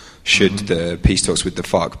mirror should the peace talks with the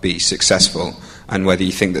FARC be successful, and whether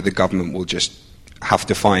you think that the government will just have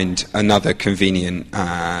to find another convenient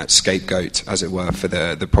scapegoat, as it were, for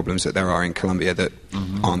the problems that there are in Colombia that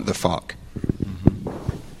aren't the FARC.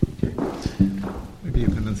 Maybe you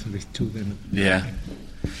can answer this too then. Yeah.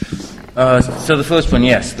 So the first one,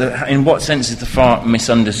 yes. In what sense is the FARC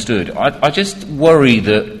misunderstood? I just worry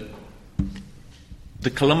that the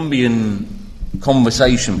Colombian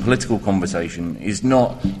conversation, political conversation, it's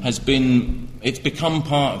become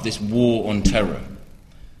part of this war on terror.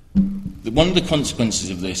 One of the consequences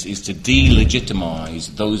of this is to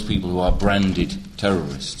delegitimize those people who are branded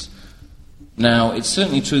terrorists. Now, it's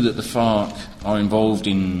certainly true that the FARC are involved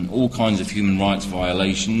in all kinds of human rights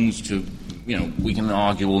violations. We can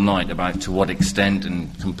argue all night about to what extent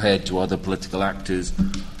and compared to other political actors.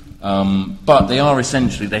 But they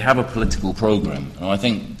have a political program. And I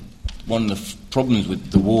think one of the problems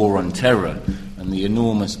with the war on terror and the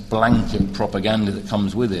enormous blanket propaganda that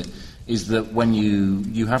comes with it is that when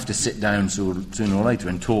you have to sit down sooner or later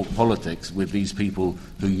and talk politics with these people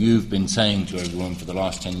who you've been saying to everyone for the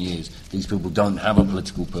last 10 years, these people don't have a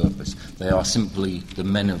political purpose. They are simply the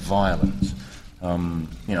men of violence.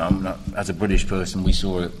 As a British person, I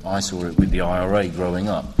saw it with the IRA growing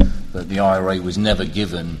up, that the IRA was never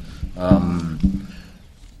given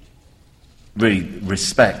really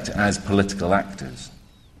respect as political actors.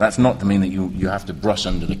 That's not to mean that you have to brush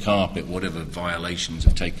under the carpet whatever violations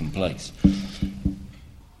have taken place.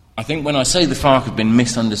 I think when I say the FARC have been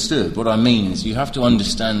misunderstood, what I mean is you have to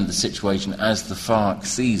understand the situation as the FARC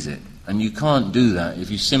sees it. And you can't do that if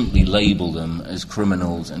you simply label them as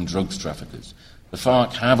criminals and drugs traffickers. The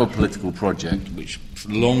FARC have a political project which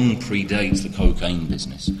long predates the cocaine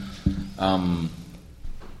business.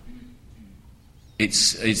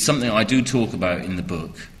 It's something I do talk about in the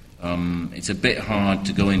book. It's a bit hard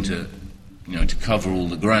to go into, to cover all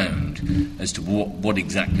the ground as to what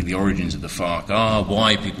exactly the origins of the FARC are,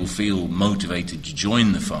 why people feel motivated to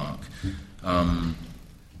join the FARC.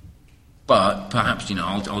 But perhaps,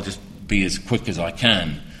 I'll just be as quick as I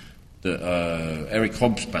can. That Eric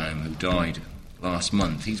Hobsbawm, who died last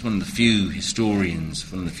month, he's one of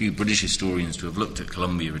the few British historians to have looked at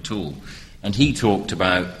Colombia at all. And he talked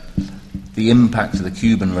about the impact of the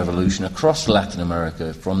Cuban Revolution across Latin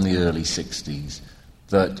America from the early 60s,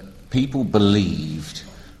 that people believed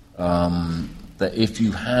that if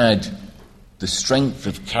you had the strength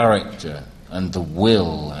of character and the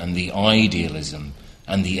will and the idealism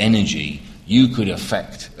and the energy, you could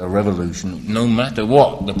affect a revolution no matter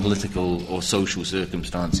what the political or social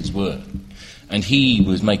circumstances were. And he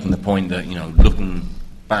was making the point that, looking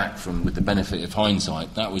back with the benefit of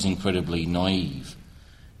hindsight, that was incredibly naive.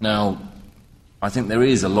 Now, I think there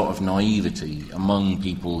is a lot of naivety among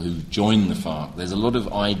people who join the FARC. There's a lot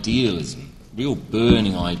of idealism, real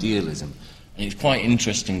burning idealism. And it's quite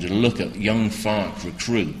interesting to look at young FARC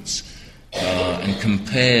recruits and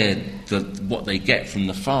compare what they get from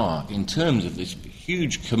the FARC in terms of this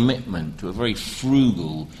huge commitment to a very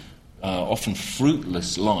frugal, often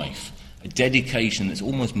fruitless life, a dedication that's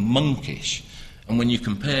almost monkish. And when you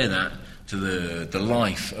compare that to the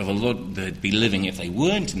life of a lot they'd be living if they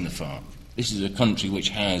weren't in the FARC, this is a country which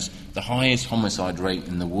has the highest homicide rate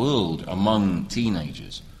in the world among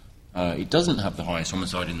teenagers. It doesn't have the highest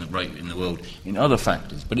homicide rate in the world in other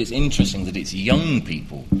factors, but it's interesting that it's young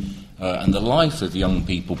people and the life of young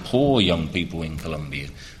people, poor young people in Colombia.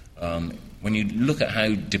 When you look at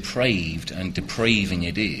how depraved and depraving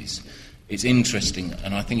it is, it's interesting,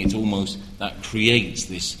 and I think it's almost that creates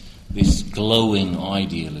this glowing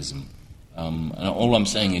idealism. And all I'm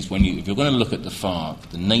saying is, if you're going to look at the FARC,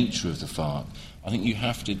 the nature of the FARC, I think you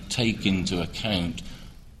have to take into account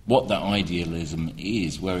what that idealism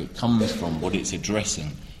is, where it comes from, what it's addressing,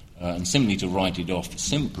 and simply to write it off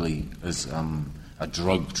simply as a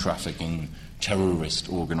drug trafficking terrorist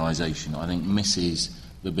organisation, I think misses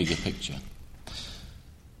the bigger picture.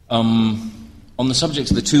 On the subject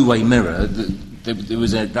of the two-way mirror,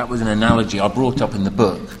 that was an analogy I brought up in the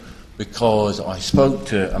book because I spoke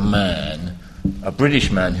to a man a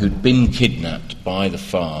British man who'd been kidnapped by the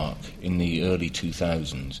FARC in the early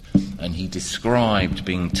 2000s, and he described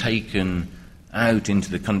being taken out into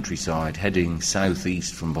the countryside, heading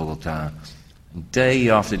southeast from Bogota. And day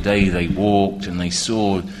after day they walked, and they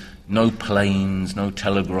saw no planes, no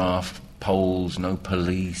telegraph poles, no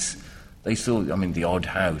police. They saw, the odd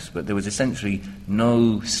house, but there was essentially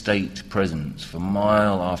no state presence for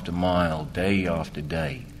mile after mile, day after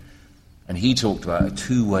day. And he talked about a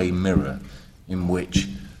two-way mirror in which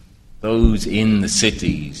those in the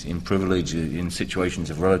cities, in privilege, in situations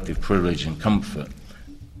of relative privilege and comfort,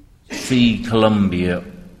 see Colombia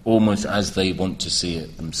almost as they want to see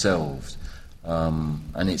it themselves.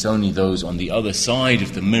 And it's only those on the other side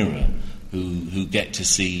of the mirror who get to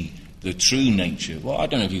see the true nature. Well, I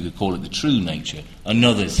don't know if you could call it the true nature,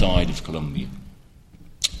 another side of Colombia.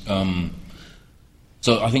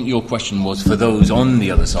 So I think your question was, for those on the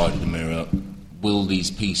other side of the mirror, will these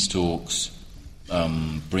peace talks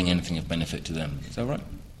bring anything of benefit to them? Is that right?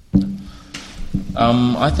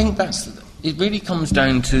 I think it really comes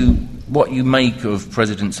down to what you make of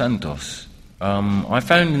President Santos. I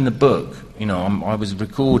found in the book, I was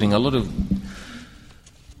recording a lot of,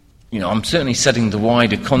 I'm certainly setting the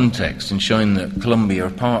wider context and showing that Colombia,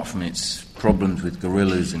 apart from its problems with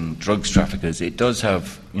guerrillas and drugs traffickers, it does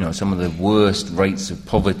have, some of the worst rates of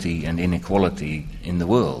poverty and inequality in the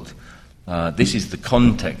world. This is the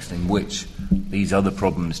context in which these other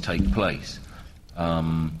problems take place.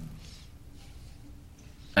 And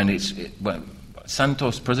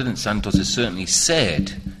President Santos has certainly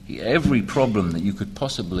said every problem that you could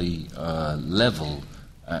possibly level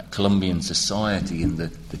at Colombian society and the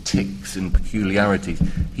tics and peculiarities,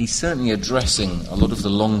 he's certainly addressing a lot of the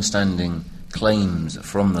long-standing claims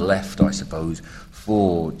from the left, I suppose,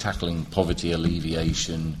 for tackling poverty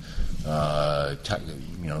alleviation,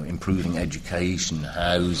 improving education,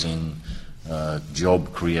 housing,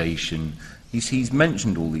 job creation. He's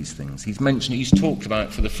mentioned all these things. He's talked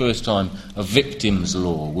about, for the first time, a victims'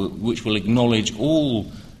 law, which will acknowledge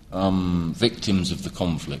all victims of the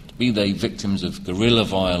conflict, be they victims of guerrilla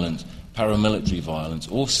violence, paramilitary violence,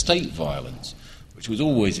 or state violence, which was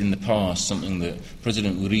always in the past something that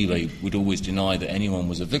President Uribe would always deny that anyone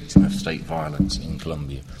was a victim of state violence in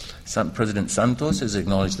Colombia. President Santos has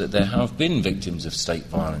acknowledged that there have been victims of state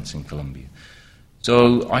violence in Colombia.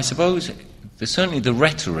 So I suppose certainly the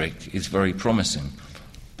rhetoric is very promising,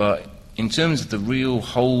 but in terms of the real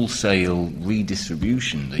wholesale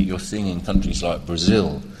redistribution that you're seeing in countries like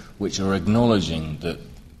Brazil, which are acknowledging that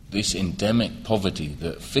this endemic poverty,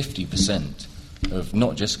 that 50% of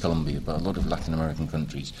not just Colombia but a lot of Latin American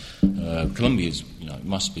countries, Colombia is,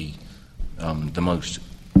 must be the most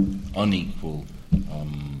unequal,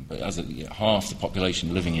 but as half the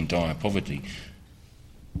population living in dire poverty.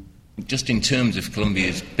 Just in terms of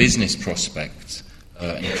Colombia's business prospects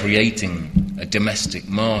and creating a domestic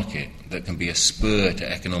market that can be a spur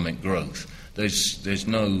to economic growth, there's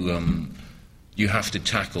no you have to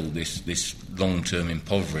tackle this long-term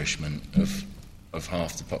impoverishment of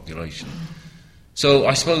half the population. So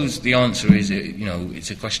I suppose the answer is,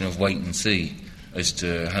 it's a question of wait and see as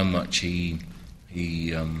to how much he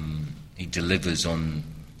delivers on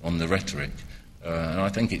the rhetoric. And I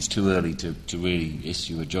think it's too early to really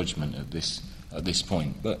issue a judgment at this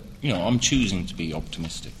point. But I'm choosing to be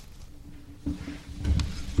optimistic.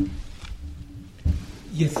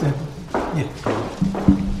 Yes, sir.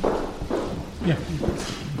 Yeah.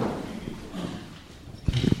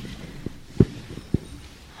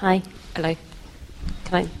 Hi. Hello.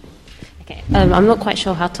 Can I? Okay. I'm not quite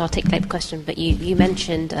sure how to articulate the question, but you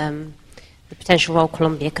mentioned the potential role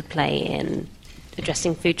Colombia could play in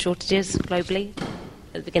addressing food shortages globally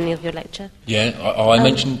at the beginning of your lecture. Yeah, I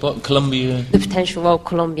mentioned what Colombia... The potential role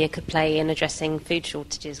Colombia could play in addressing food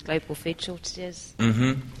shortages, global food shortages.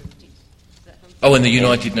 Mm-hmm. Oh, and the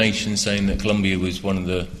United Nations saying that Colombia was one of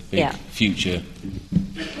the big future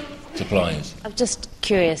suppliers. I'm just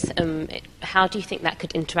curious, how do you think that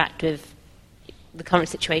could interact with the current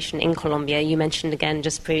situation in Colombia? You mentioned again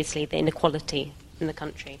just previously the inequality in the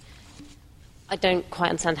country. I don't quite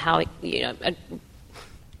understand how it, do you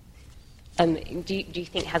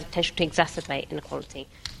think it has potential to exacerbate inequality?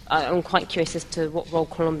 I'm quite curious as to what role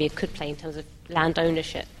Colombia could play in terms of land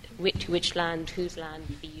ownership. Which land, whose land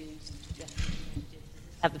would be used to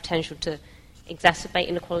have the potential to exacerbate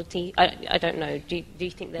inequality? I don't know. Do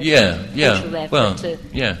you think there's potential there for it to...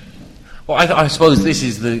 Yeah. Well, I suppose this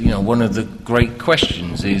is one of the great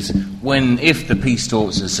questions is if the peace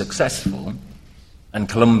talks are successful and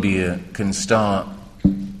Colombia can start,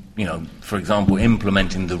 for example,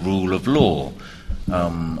 implementing the rule of law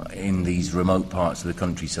in these remote parts of the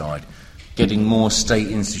countryside, getting more state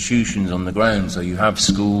institutions on the ground, so you have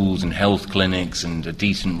schools and health clinics and a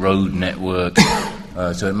decent road network,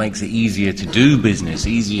 so it makes it easier to do business,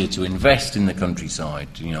 easier to invest in the countryside,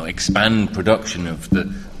 expand production of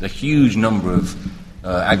the huge number of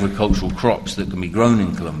agricultural crops that can be grown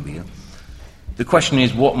in Colombia. The question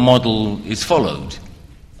is, what model is followed?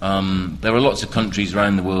 There are lots of countries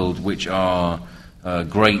around the world which are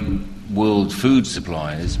great world food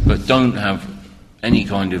suppliers, but don't have any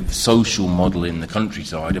kind of social model in the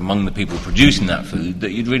countryside among the people producing that food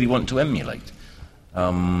that you'd really want to emulate.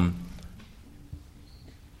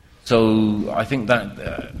 So I think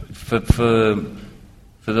that for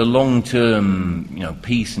the long-term,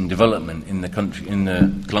 peace and development in the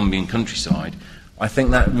Colombian countryside, I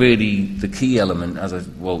think that really the key element,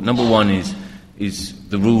 number one is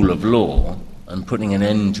the rule of law and putting an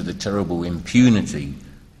end to the terrible impunity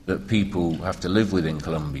that people have to live with in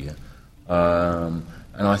Colombia. And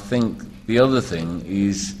I think the other thing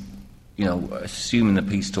is, assuming the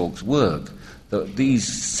peace talks work, that these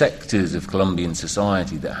sectors of Colombian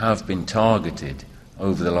society that have been targeted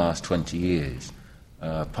over the last 20 years,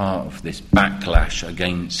 part of this backlash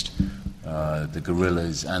against the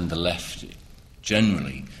guerrillas and the left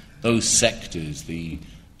generally, those sectors, the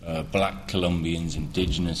black Colombians,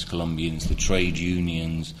 indigenous Colombians, the trade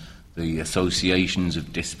unions, the associations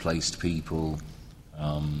of displaced people,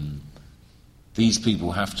 these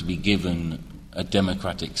people have to be given a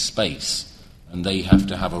democratic space, and they have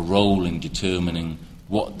to have a role in determining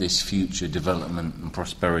what this future development and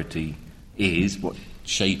prosperity is, what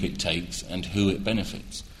shape it takes, and who it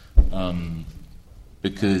benefits.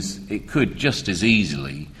 Because it could just as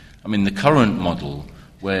easily, the current model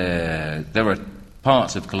where there are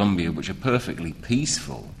parts of Colombia which are perfectly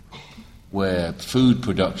peaceful, where food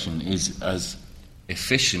production is as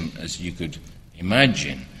efficient as you could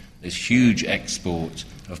imagine. There's huge export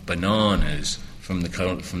of bananas from the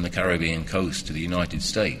Caribbean coast to the United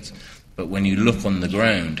States. But when you look on the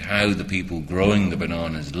ground how the people growing the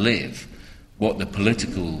bananas live, what the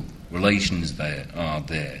political relations are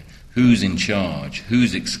there, who's in charge,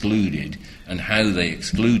 who's excluded, and how they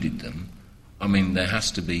excluded them, there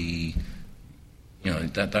has to be,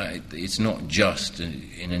 that it's not just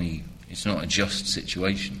it's not a just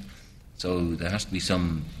situation. So there has to be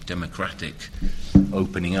some democratic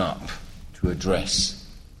opening up to address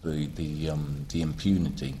the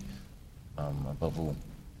impunity above all.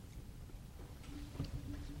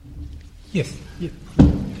 Yes. Yeah.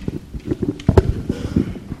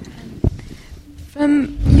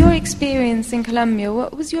 From your experience in Colombia,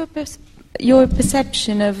 what was your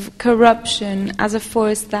perception of corruption as a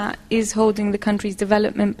force that is holding the country's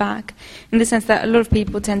development back, in the sense that a lot of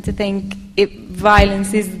people tend to think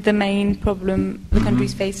violence is the main problem the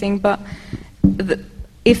country's facing, but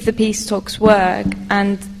if the peace talks work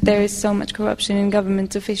and there is so much corruption in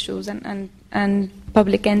government officials and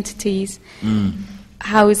public entities,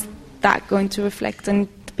 how is that going to reflect on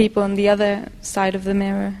the people on the other side of the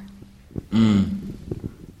mirror?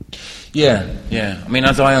 Yeah.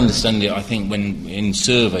 As I understand it, I think when in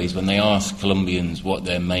surveys, when they ask Colombians what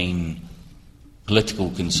their main political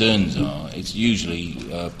concerns are, it's usually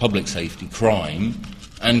public safety, crime,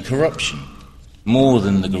 and corruption. More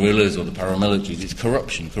than the guerrillas or the paramilitaries, it's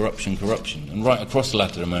corruption. And right across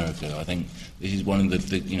Latin America, I think this is one of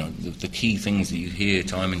the key things that you hear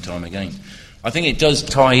time and time again. I think it does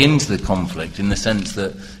tie into the conflict in the sense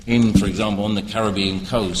that, for example, on the Caribbean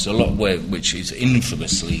coast, a lot which is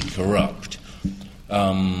infamously corrupt.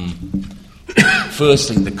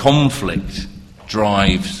 Firstly, the conflict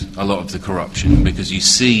drives a lot of the corruption because you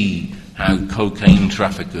see how cocaine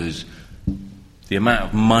traffickers, the amount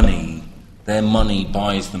of money, their money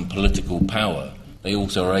buys them political power. They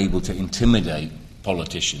also are able to intimidate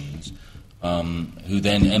politicians who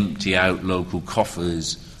then empty out local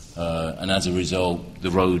coffers. And as a result,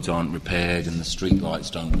 the roads aren't repaired and the street lights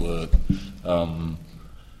don't work. And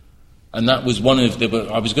that was one of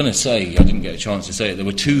I was going to say, I didn't get a chance to say it, there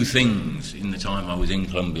were two things in the time I was in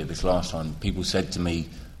Colombia this last time. People said to me,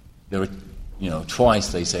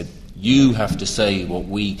 twice they said, you have to say what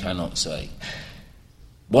we cannot say.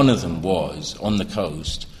 One of them was, on the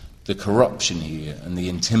coast, the corruption here and the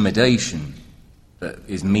intimidation that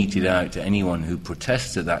is meted out to anyone who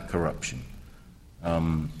protests to that corruption.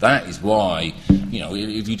 That is why,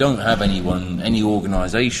 if you don't have any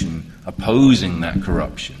organisation opposing that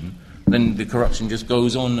corruption, then the corruption just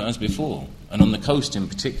goes on as before. And on the coast in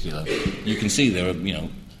particular, you can see there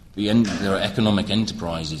are economic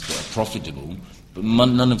enterprises that are profitable, but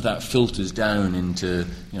none of that filters down into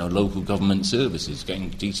local government services, getting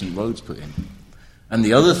decent roads put in. And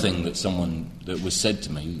the other thing that was said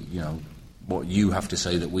to me, what you have to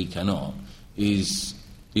say that we cannot, is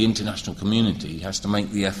the international community has to make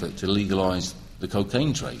the effort to legalise the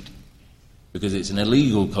cocaine trade, because it's an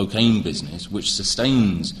illegal cocaine business which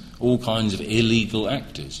sustains all kinds of illegal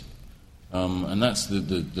actors. And that's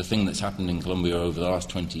the thing that's happened in Colombia over the last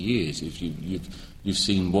 20 years. If you've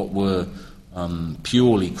seen what were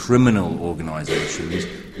purely criminal organisations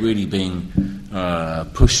really being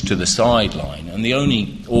pushed to the sideline, and the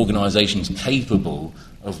only organisations capable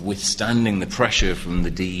of withstanding the pressure from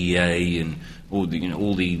the DEA and all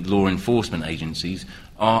the law enforcement agencies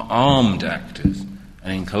are armed actors.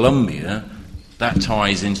 And in Colombia, that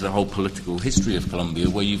ties into the whole political history of Colombia,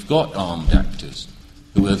 where you've got armed actors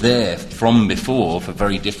who are there from before for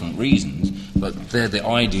very different reasons, but they're the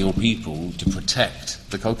ideal people to protect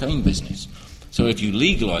the cocaine business. So if you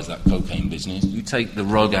legalise that cocaine business, you take the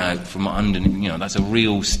rug out from underneath. That's a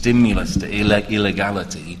real stimulus to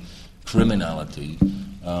illegality, criminality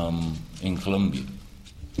in Colombia.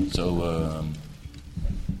 So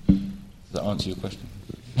does that answer your question?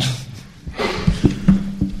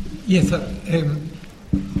 Yes.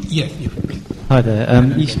 Yes. Hi there.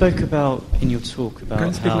 You spoke about in your talk about Can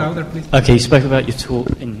you speak louder, please? Okay, you spoke about your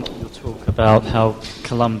talk about how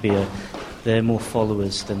Colombia, they're more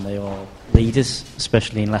followers than they are leaders,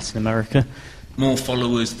 especially in Latin America. More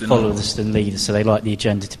followers than leaders, so they like the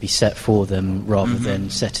agenda to be set for them rather than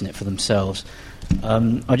setting it for themselves.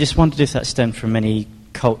 I just wondered if that stemmed from any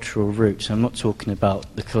cultural roots. I'm not talking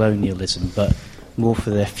about the colonialism, but more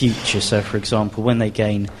for their future. So, for example, when they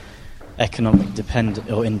gain economic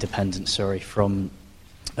independence from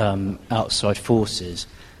outside forces,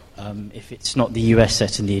 if it's not the US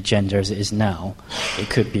setting the agenda as it is now, it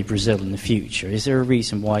could be Brazil in the future. Is there a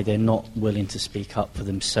reason why they're not willing to speak up for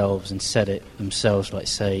themselves and set it themselves, like,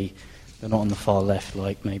 say, they're not on the far left,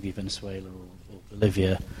 like maybe Venezuela or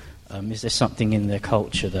Bolivia? Is there something in their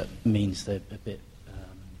culture that means they're a bit,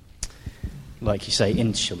 like you say,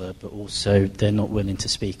 insular, but also they're not willing to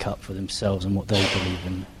speak up for themselves and what they believe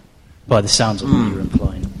in, by the sounds of what you're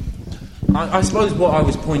implying? I suppose what I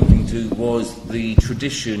was pointing to was the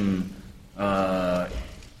tradition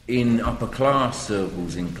in upper-class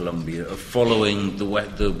circles in Colombia of following the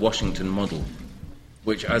Washington model,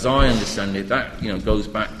 which, as I understand it, that goes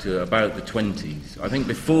back to about the 20s. I think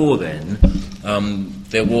before then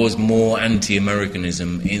there was more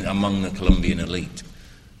anti-Americanism among the Colombian elite.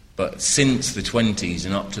 But since the 20s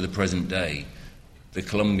and up to the present day, the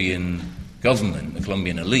Colombian government, the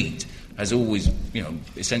Colombian elite, has always,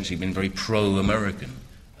 essentially been very pro-American.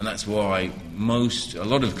 And that's why a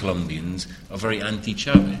lot of Colombians are very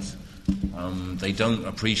anti-Chavez. They don't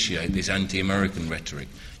appreciate this anti-American rhetoric.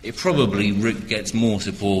 It probably gets more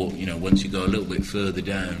support, once you go a little bit further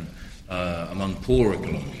down among poorer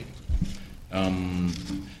Colombians.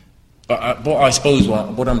 But I suppose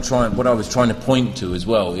what I was trying to point to as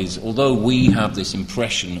well is, although we have this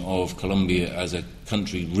impression of Colombia as a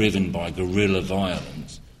country riven by guerrilla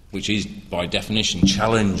violence, which is by definition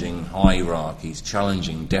challenging hierarchies,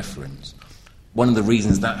 challenging deference, one of the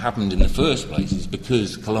reasons that happened in the first place is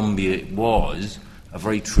because Colombia was a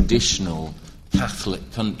very traditional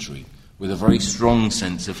Catholic country with a very strong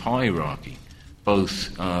sense of hierarchy,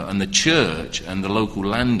 and the church and the local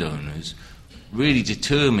landowners really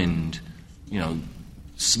determined,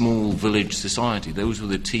 small village society. Those were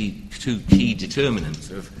the two key determinants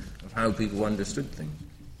of how people understood things.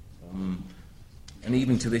 And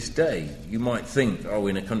even to this day, you might think,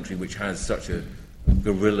 in a country which has such a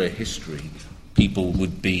guerrilla history, people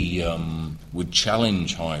would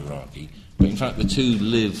challenge hierarchy. But in fact, the two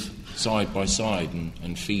live side by side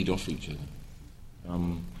and feed off each other.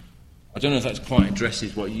 I don't know if that quite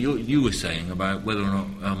addresses what you were saying about whether or not...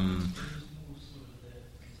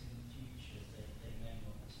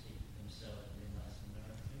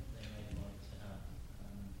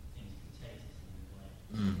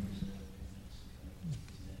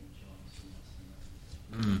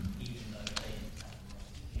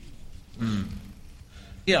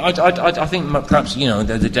 Yeah, I think perhaps,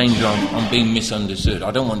 there's a danger on being misunderstood.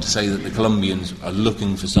 I don't want to say that the Colombians are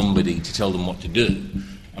looking for somebody to tell them what to do.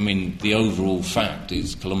 I mean, the overall fact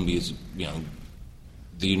is Colombia's,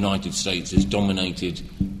 the United States has dominated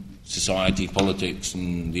society, politics,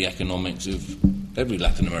 and the economics of every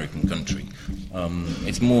Latin American country.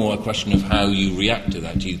 It's more a question of how you react to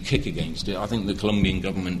that. Do you kick against it? I think the Colombian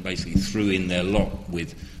government basically threw in their lot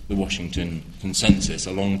with the Washington Consensus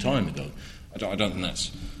a long time ago. I don't think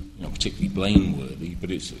that's particularly blameworthy,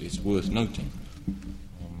 but it's worth noting.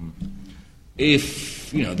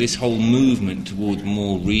 If this whole movement towards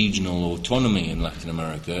more regional autonomy in Latin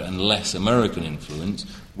America and less American influence,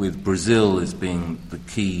 with Brazil as being the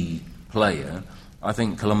key player, I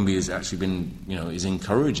think Colombia has actually been is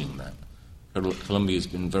encouraging that. Colombia has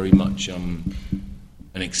been very much an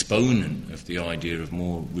exponent of the idea of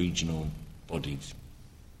more regional bodies.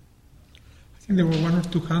 I think there were one or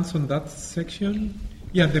two hands on that section.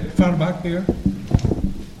 Yeah, the far back there.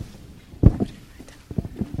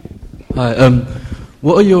 Hi.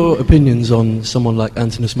 What are your opinions on someone like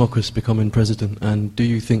Antonis Mokus becoming president, and do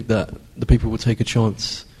you think that the people will take a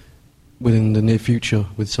chance within the near future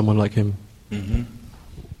with someone like him? Mm-hmm.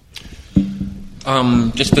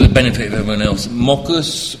 Just for the benefit of everyone else,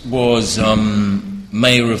 Mokus was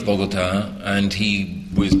mayor of Bogota, and he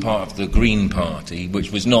was part of the Green Party,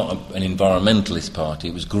 which was not an environmentalist party.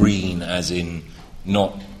 It was green as in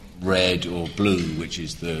not red or blue, which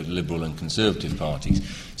is the liberal and conservative parties.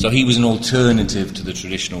 So he was an alternative to the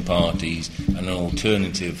traditional parties and an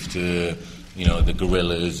alternative to, the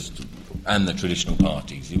guerrillas and the traditional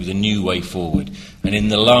parties. It was a new way forward. And in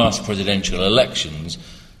the last presidential elections,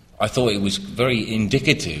 I thought it was very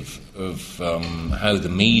indicative of how the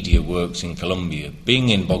media works in Colombia. Being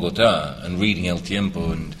in Bogota and reading El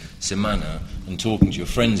Tiempo and Semana and talking to your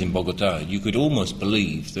friends in Bogota, you could almost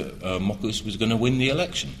believe that Mokus was going to win the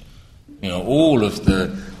election. All of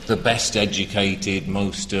the best educated,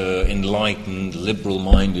 most enlightened,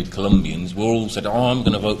 liberal-minded Colombians were all said, I'm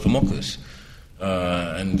going to vote for Mokus.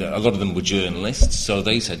 And a lot of them were journalists, so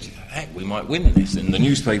they said, heck, we might win this. And the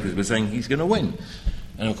newspapers were saying he's going to win.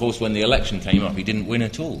 And of course, when the election came up, he didn't win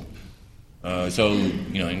at all. I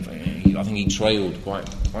think he trailed quite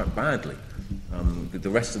badly. The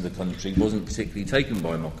rest of the country wasn't particularly taken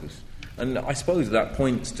by Mokus. And I suppose that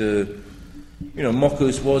points to,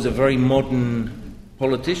 Mokus was a very modern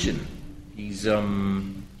politician. He's a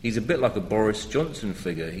bit like a Boris Johnson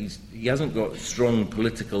figure. He hasn't got strong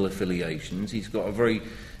political affiliations. He's got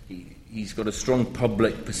a strong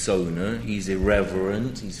public persona. He's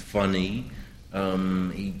irreverent. He's funny.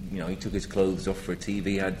 He took his clothes off for a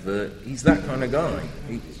TV advert. He's that kind of guy.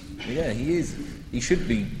 He is. He should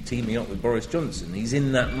be teaming up with Boris Johnson. He's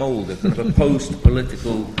in that mould of a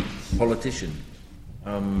post-political politician.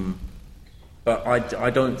 But I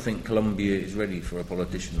don't think Colombia is ready for a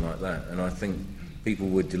politician like that. And I think people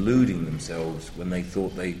were deluding themselves when they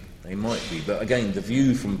thought they might be. But again, the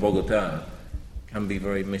view from Bogota can be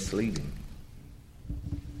very misleading.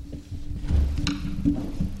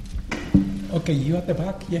 Okay, you at the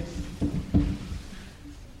back, yeah.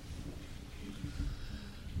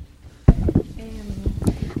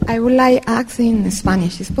 I would like to ask in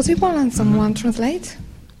Spanish. Is possible and someone translate?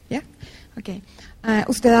 Yeah? Okay.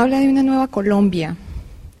 Usted habla de una nueva Colombia.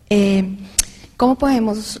 ¿Cómo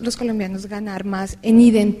podemos los colombianos ganar más en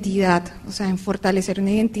identidad? O sea, en fortalecer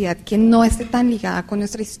una identidad que no esté tan ligada con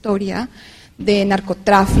nuestra historia de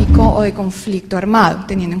narcotráfico o de conflicto armado,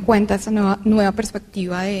 teniendo en cuenta esa nueva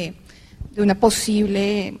perspectiva de una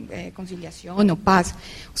posible conciliación o paz.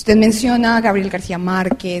 Usted menciona a Gabriel García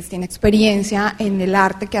Márquez, tiene experiencia en el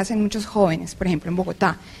arte que hacen muchos jóvenes, por ejemplo en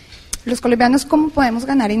Bogotá. Los colombianos, ¿cómo podemos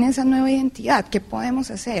ganar en esa nueva identidad? ¿Qué podemos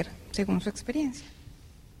hacer según su experiencia?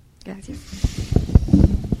 Gracias.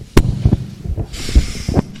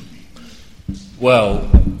 Well,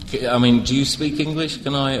 I mean, do you speak English?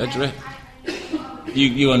 Can I address?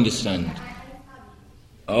 You understand?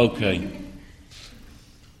 Okay.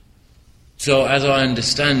 So, as I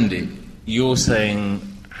understand it, you're saying,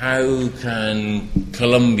 how can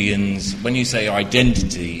Colombians, when you say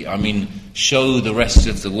identity, I mean, show the rest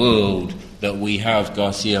of the world that we have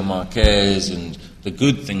Garcia Marquez and the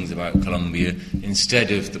good things about Colombia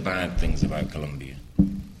instead of the bad things about Colombia?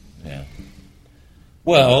 Yeah.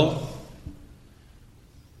 Well,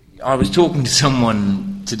 I was talking to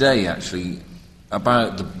someone today, actually,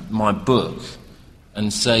 about my book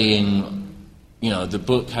and saying, the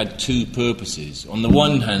book had two purposes. On the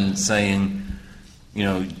one hand, saying,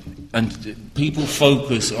 and people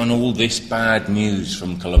focus on all this bad news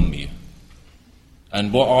from Colombia.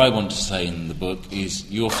 And what I want to say in the book is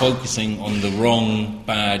you're focusing on the wrong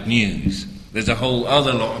bad news. There's a whole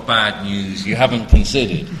other lot of bad news you haven't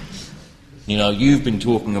considered. You've been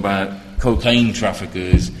talking about cocaine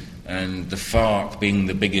traffickers and the FARC being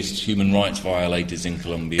the biggest human rights violators in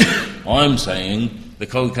Colombia. I'm saying the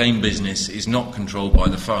cocaine business is not controlled by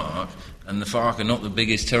the FARC, and the FARC are not the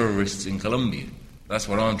biggest terrorists in Colombia. That's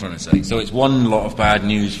what I'm trying to say. So it's one lot of bad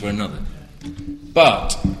news for another.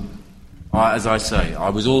 But, as I say, I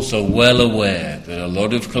was also well aware that a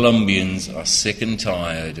lot of Colombians are sick and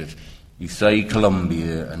tired of, you say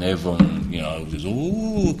Colombia, and everyone, says,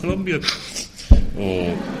 ooh, Colombia,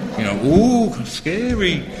 or, ooh,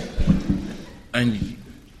 scary. And,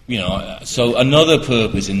 so another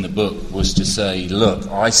purpose in the book was to say, look,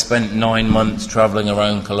 I spent 9 months travelling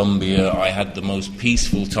around Colombia. I had the most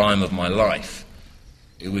peaceful time of my life.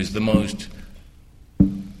 It was the most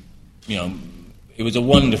it was a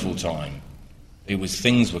wonderful time.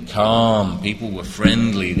 Things were calm, people were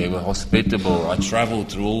friendly, they were hospitable. I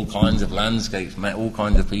travelled through all kinds of landscapes, met all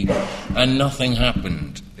kinds of people, and nothing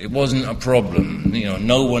happened. It wasn't a problem.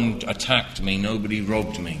 No one attacked me, nobody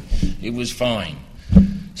robbed me. It was fine.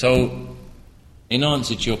 So, in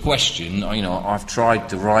answer to your question, I've tried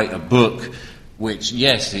to write a book which,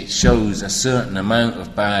 yes, it shows a certain amount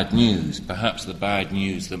of bad news, perhaps the bad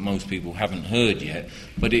news that most people haven't heard yet,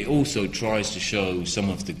 but it also tries to show some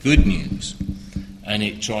of the good news. And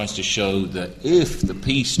it tries to show that if the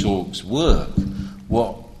peace talks work,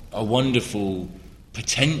 what a wonderful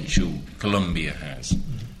potential Colombia has.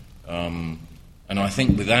 And I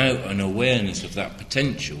think without an awareness of that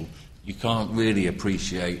potential, you can't really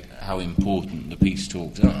appreciate how important the peace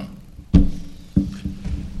talks are.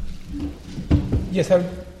 Yes,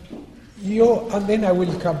 you, and then I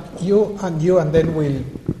will come, you, and then we'll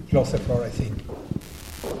close the floor, I think.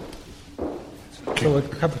 Okay. So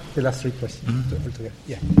we'll have the last three questions altogether.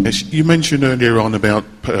 Yeah. Yes, you mentioned earlier on about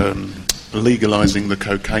legalising the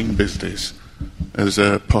cocaine business as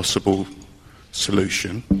a possible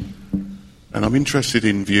solution, and I'm interested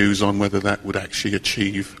in views on whether that would actually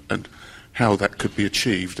achieve and how that could be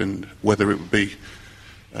achieved, and whether it would be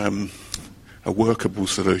a workable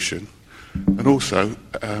solution. And also,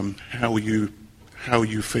 how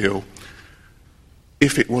you feel,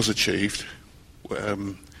 if it was achieved,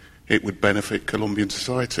 it would benefit Colombian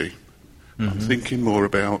society. Mm-hmm. I'm thinking more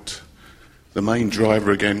about the main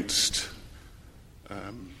driver against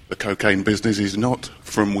the cocaine business is not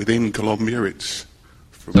from within Colombia, it's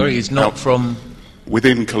from... Sorry, it's not from...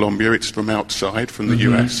 Within Colombia, it's from outside, from the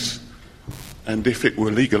US. And if it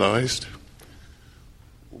were legalised,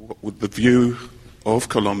 what would the view of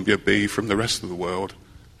Colombia be from the rest of the world,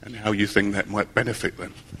 and how you think that might benefit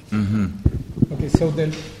them? Mm-hmm. Okay, so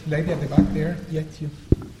the lady at the back there, yes, you.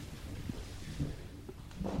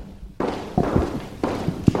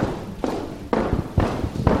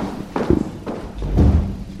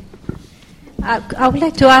 I would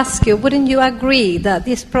like to ask you, wouldn't you agree that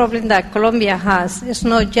this problem that Colombia has is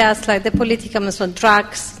not just like the political on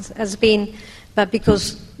drugs has been, but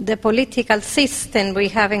because the political system we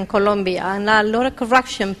have in Colombia and a lot of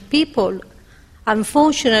corruption, people,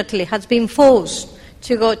 unfortunately, has been forced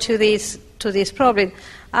to go to this problem.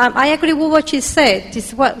 I agree with what she said.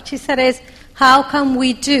 What she said is, how can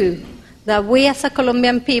we do that we as a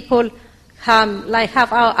Colombian people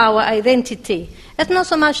have our identity? It's not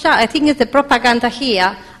so much that. I think it's the propaganda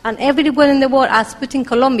here and everywhere in the world as putting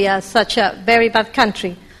Colombia as such a very bad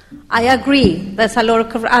country. I agree there's a lot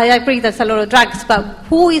of drugs, but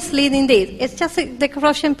who is leading this? It's just the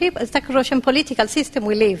corruption people. It's the corruption political system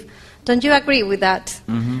we live. Don't you agree with that?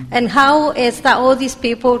 Mm-hmm. And how is that all these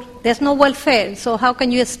people, there's no welfare, so how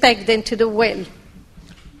can you expect them to do well?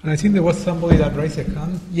 And I think there was somebody that raised a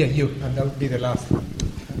hand. Yeah, you, and that would be the last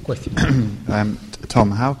question.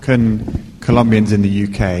 Tom, how can Colombians in the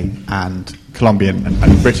UK and Colombian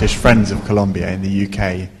and British friends of Colombia in the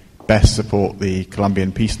UK best support the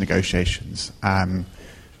Colombian peace negotiations?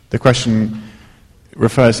 The question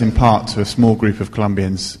refers in part to a small group of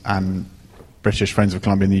Colombians and British friends of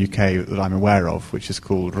Colombia in the UK that I'm aware of, which is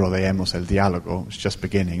called Rodeemos el Diálogo. It's just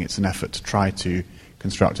beginning. It's an effort to try to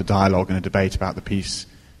construct a dialogue and a debate about the peace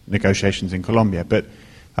negotiations in Colombia. But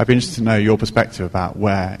I'd be interested to know your perspective about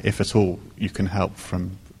where, if at all, you can help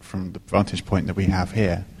from the vantage point that we have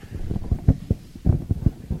here.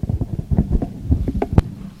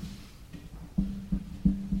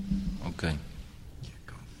 Okay.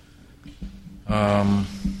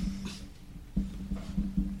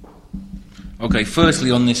 Okay,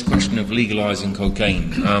 firstly on this question of legalising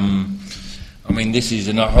cocaine, I mean, this is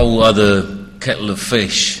a whole other kettle of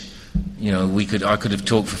fish. I could have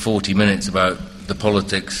talked for 40 minutes about the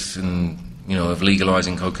politics and, of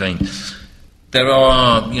legalising cocaine. There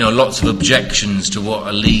are, lots of objections to what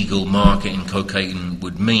a legal market in cocaine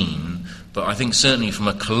would mean, but I think certainly from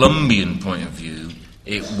a Colombian point of view,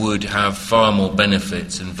 it would have far more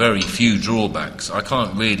benefits and very few drawbacks. I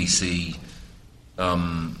can't really see, I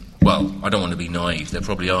don't want to be naive, there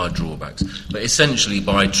probably are drawbacks, but essentially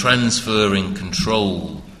by transferring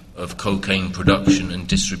control of cocaine production and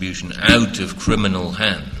distribution out of criminal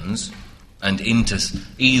hands and into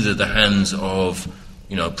either the hands of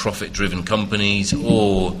profit-driven companies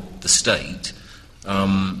or the state,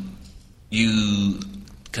 you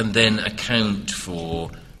can then account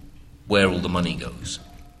for where all the money goes.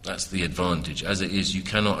 That's the advantage. As it is, you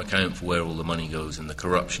cannot account for where all the money goes and the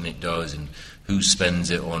corruption it does and who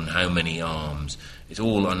spends it on how many arms. It's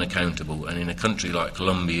all unaccountable. And in a country like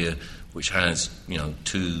Colombia, which has,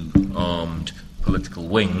 two armed political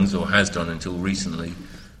wings, or has done until recently,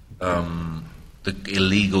 the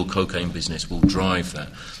illegal cocaine business will drive that.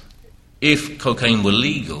 If cocaine were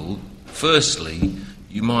legal, firstly,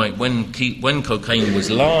 you might, when cocaine was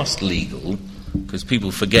last legal, because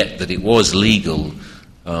people forget that it was legal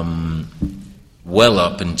well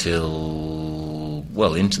up until,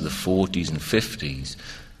 into the 40s and 50s,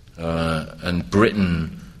 and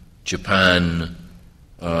Britain, Japan,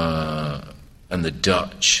 and the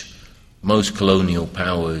Dutch, most colonial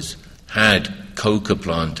powers had coca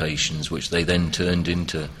plantations, which they then turned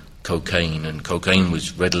into cocaine, and cocaine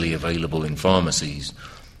was readily available in pharmacies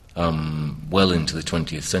well into the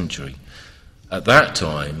 20th century. At that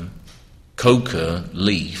time, coca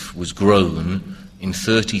leaf was grown in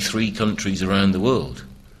 33 countries around the world.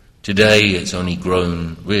 Today, it's only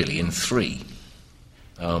grown really in 3.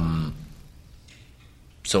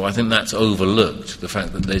 So I think that's overlooked, the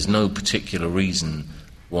fact that there's no particular reason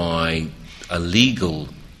why a legal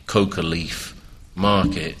coca leaf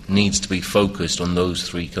market needs to be focused on those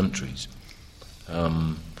 3 countries.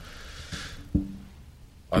 I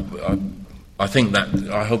think that,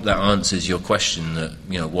 I hope that answers your question, that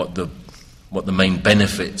what the main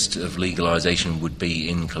benefits of legalization would be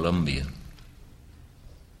in Colombia.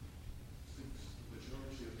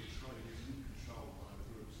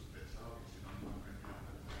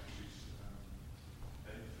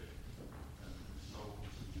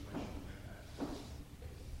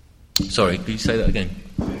 Sorry, could you say that again?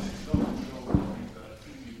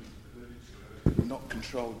 Not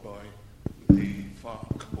controlled by the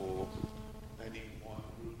FARC or any one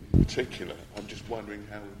group in particular. I'm just wondering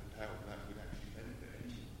how that would actually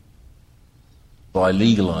benefit. By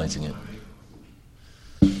legalising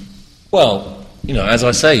it. Well, as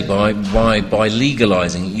I say, by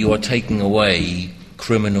legalising it, you are taking away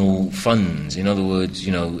criminal funds. In other words,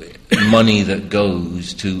 money that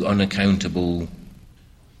goes to unaccountable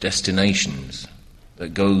destinations,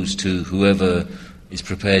 that goes to whoever is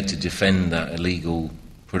prepared to defend that illegal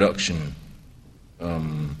production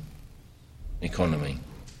economy.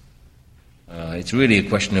 It's really a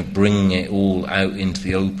question of bringing it all out into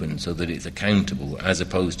the open so that it's accountable, as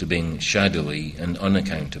opposed to being shadowy and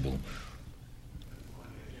unaccountable.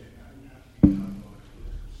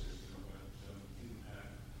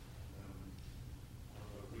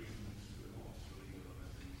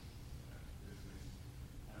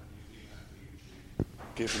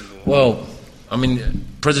 Well,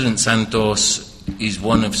 President Santos is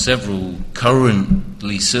one of several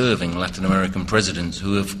currently serving Latin American presidents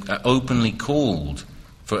who have openly called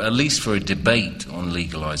for at least for a debate on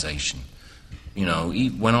legalization.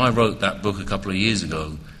 When I wrote that book a couple of years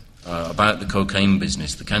ago about the cocaine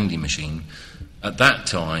business, the candy machine, at that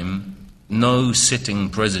time, no sitting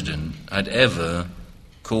president had ever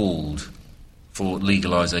called for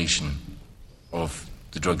legalization of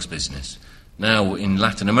the drugs business. Now, in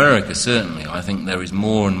Latin America, certainly, I think there is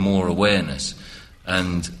more and more awareness.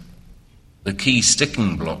 And the key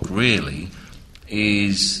sticking block, really,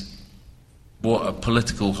 is what a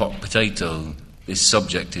political hot potato this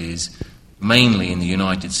subject is, mainly in the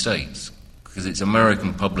United States, because it's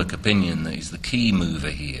American public opinion that is the key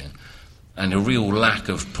mover here, and a real lack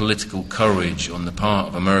of political courage on the part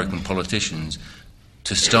of American politicians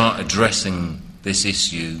to start addressing this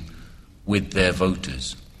issue with their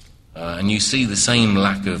voters. And you see the same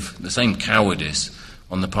cowardice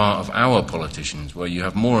on the part of our politicians, where you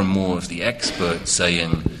have more and more of the experts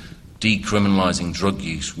saying decriminalising drug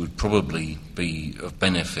use would probably be of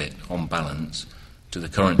benefit on balance to the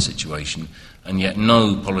current situation, and yet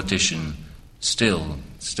no politician, still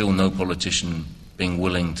no politician being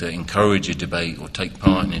willing to encourage a debate or take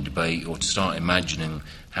part in a debate or to start imagining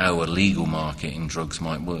how a legal market in drugs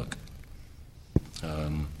might work.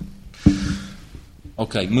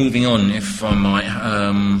 Okay, moving on, if I might.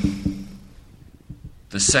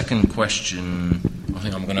 The second question, I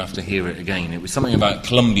think I'm going to have to hear it again. It was something about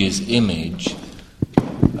Colombia's image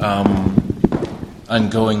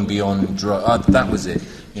and going beyond drugs. That was it.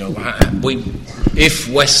 If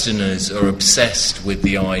Westerners are obsessed with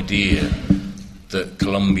the idea that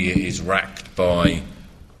Colombia is racked by,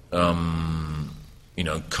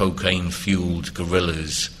 cocaine-fueled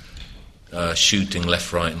guerrillas shooting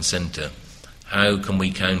left, right, and centre, how can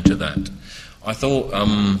we counter that? I thought,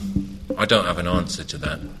 I don't have an answer to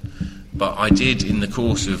that, but I did, in the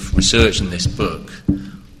course of researching this book,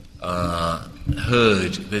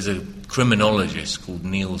 heard there's a criminologist called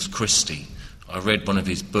Niels Christie. I read one of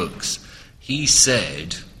his books. He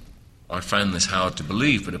said, I found this hard to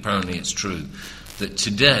believe, but apparently it's true, that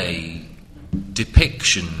today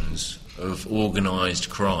depictions of organised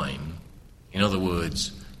crime, in other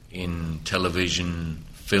words, in television,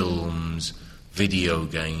 films, video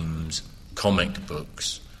games, comic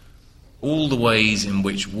books, all the ways in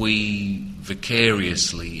which we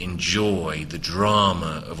vicariously enjoy the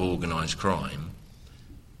drama of organised crime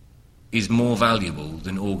is more valuable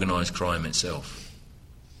than organised crime itself.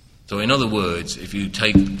 So in other words, if you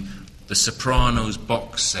take the Sopranos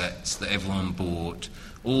box sets that everyone bought,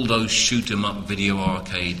 all those shoot-'em-up video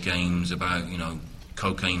arcade games about,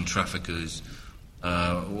 cocaine traffickers,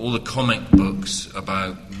 all the comic books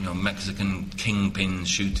about, Mexican kingpins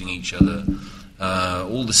shooting each other,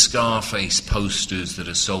 all the Scarface posters that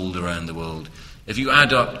are sold around the world, if you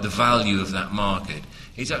add up the value of that market,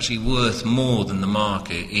 it's actually worth more than the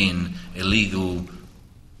market in illegal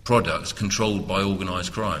products controlled by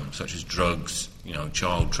organised crime, such as drugs,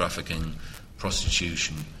 child trafficking,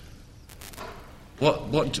 prostitution.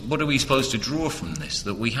 What are we supposed to draw from this?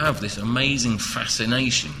 That we have this amazing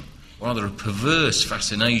fascination, rather a perverse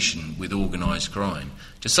fascination with organised crime,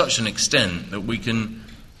 to such an extent that we can,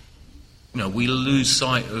 we lose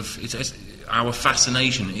sight of our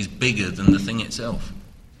fascination is bigger than the thing itself.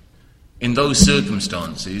 In those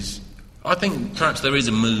circumstances, I think perhaps there is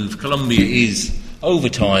a move. Over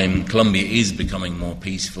time, Colombia is becoming more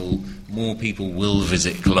peaceful. More people will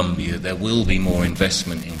visit Colombia. There will be more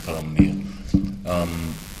investment in Colombia.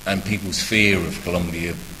 And people's fear of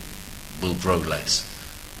Colombia will grow less.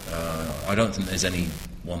 I don't think there's any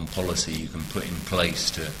one policy you can put in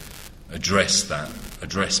place to address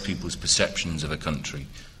people's perceptions of a country.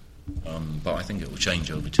 But I think it will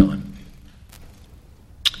change over time.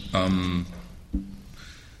 And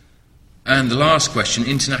the last question,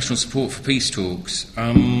 international support for peace talks.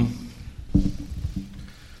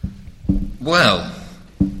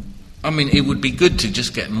 It would be good to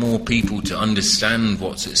just get more people to understand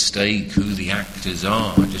what's at stake, who the actors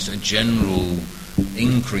are, just a general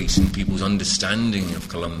increase in people's understanding of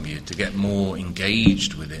Colombia, to get more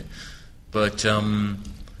engaged with it. But, how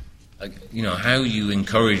you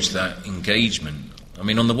encourage that engagement.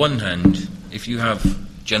 On the one hand, if you have a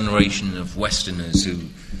generation of Westerners who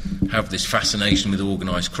have this fascination with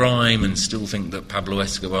organised crime and still think that Pablo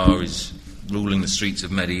Escobar is ruling the streets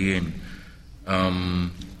of Medellin,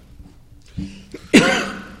 I'm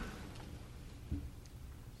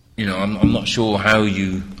not sure how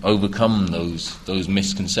you overcome those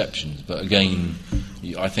misconceptions. But again,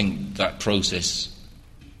 I think that process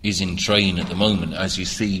is in train at the moment as you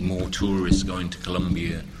see more tourists going to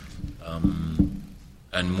Colombia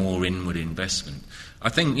and more inward investment. I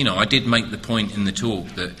think, I did make the point in the talk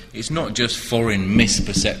that it's not just foreign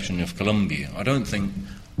misperception of Colombia. I don't think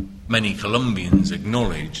many Colombians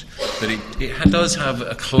acknowledge that it does have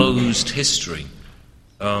a closed history.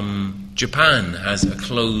 Japan has a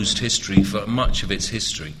closed history for much of its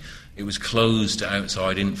history. It was closed to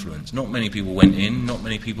outside influence. Not many people went in, not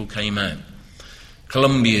many people came out.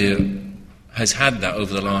 Colombia has had that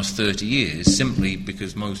over the last 30 years simply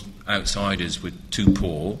because most outsiders were too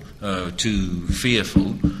poor, too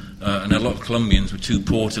fearful, and a lot of Colombians were too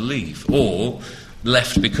poor to leave, or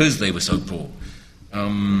left because they were so poor.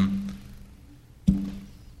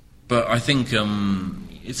 But I think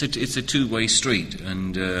it's a two-way street,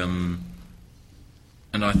 and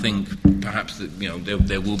I think perhaps that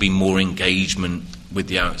there will be more engagement with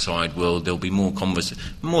the outside world. There'll be more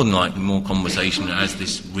than likely more conversation as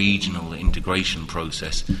this regional integration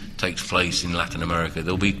process takes place in Latin America.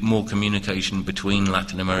 There'll be more communication between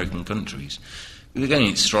Latin American countries. Again,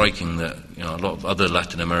 it's striking that a lot of other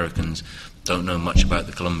Latin Americans don't know much about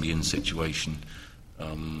the Colombian situation,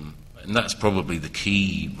 and that's probably the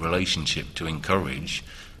key relationship to encourage.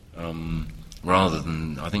 Rather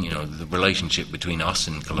than, I think, the relationship between us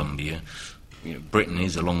and Colombia, Britain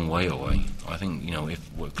is a long way away. I think, if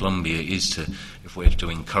we're to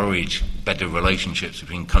encourage better relationships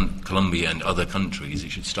between Colombia and other countries,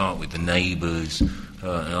 it should start with the neighbours and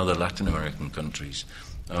other Latin American countries.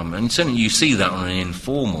 And certainly you see that on an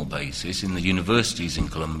informal basis in the universities in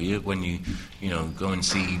Colombia when you go and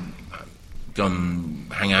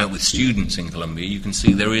hang out with students in Colombia. You can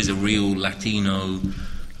see there is a real Latino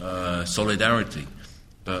solidarity,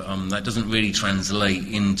 but that doesn't really translate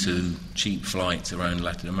into cheap flights around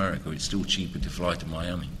Latin America. It's still cheaper to fly to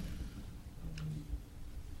Miami.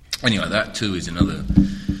 Anyway, that too is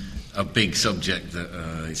a big subject that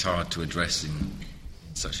it's hard to address in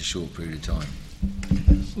such a short period of time.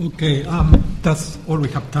 Okay, that's all we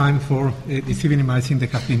have time for this evening. I think there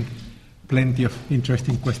have been plenty of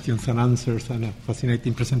interesting questions and answers and a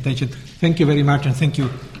fascinating presentation. Thank you very much, and thank you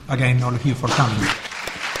again, all of you, for coming.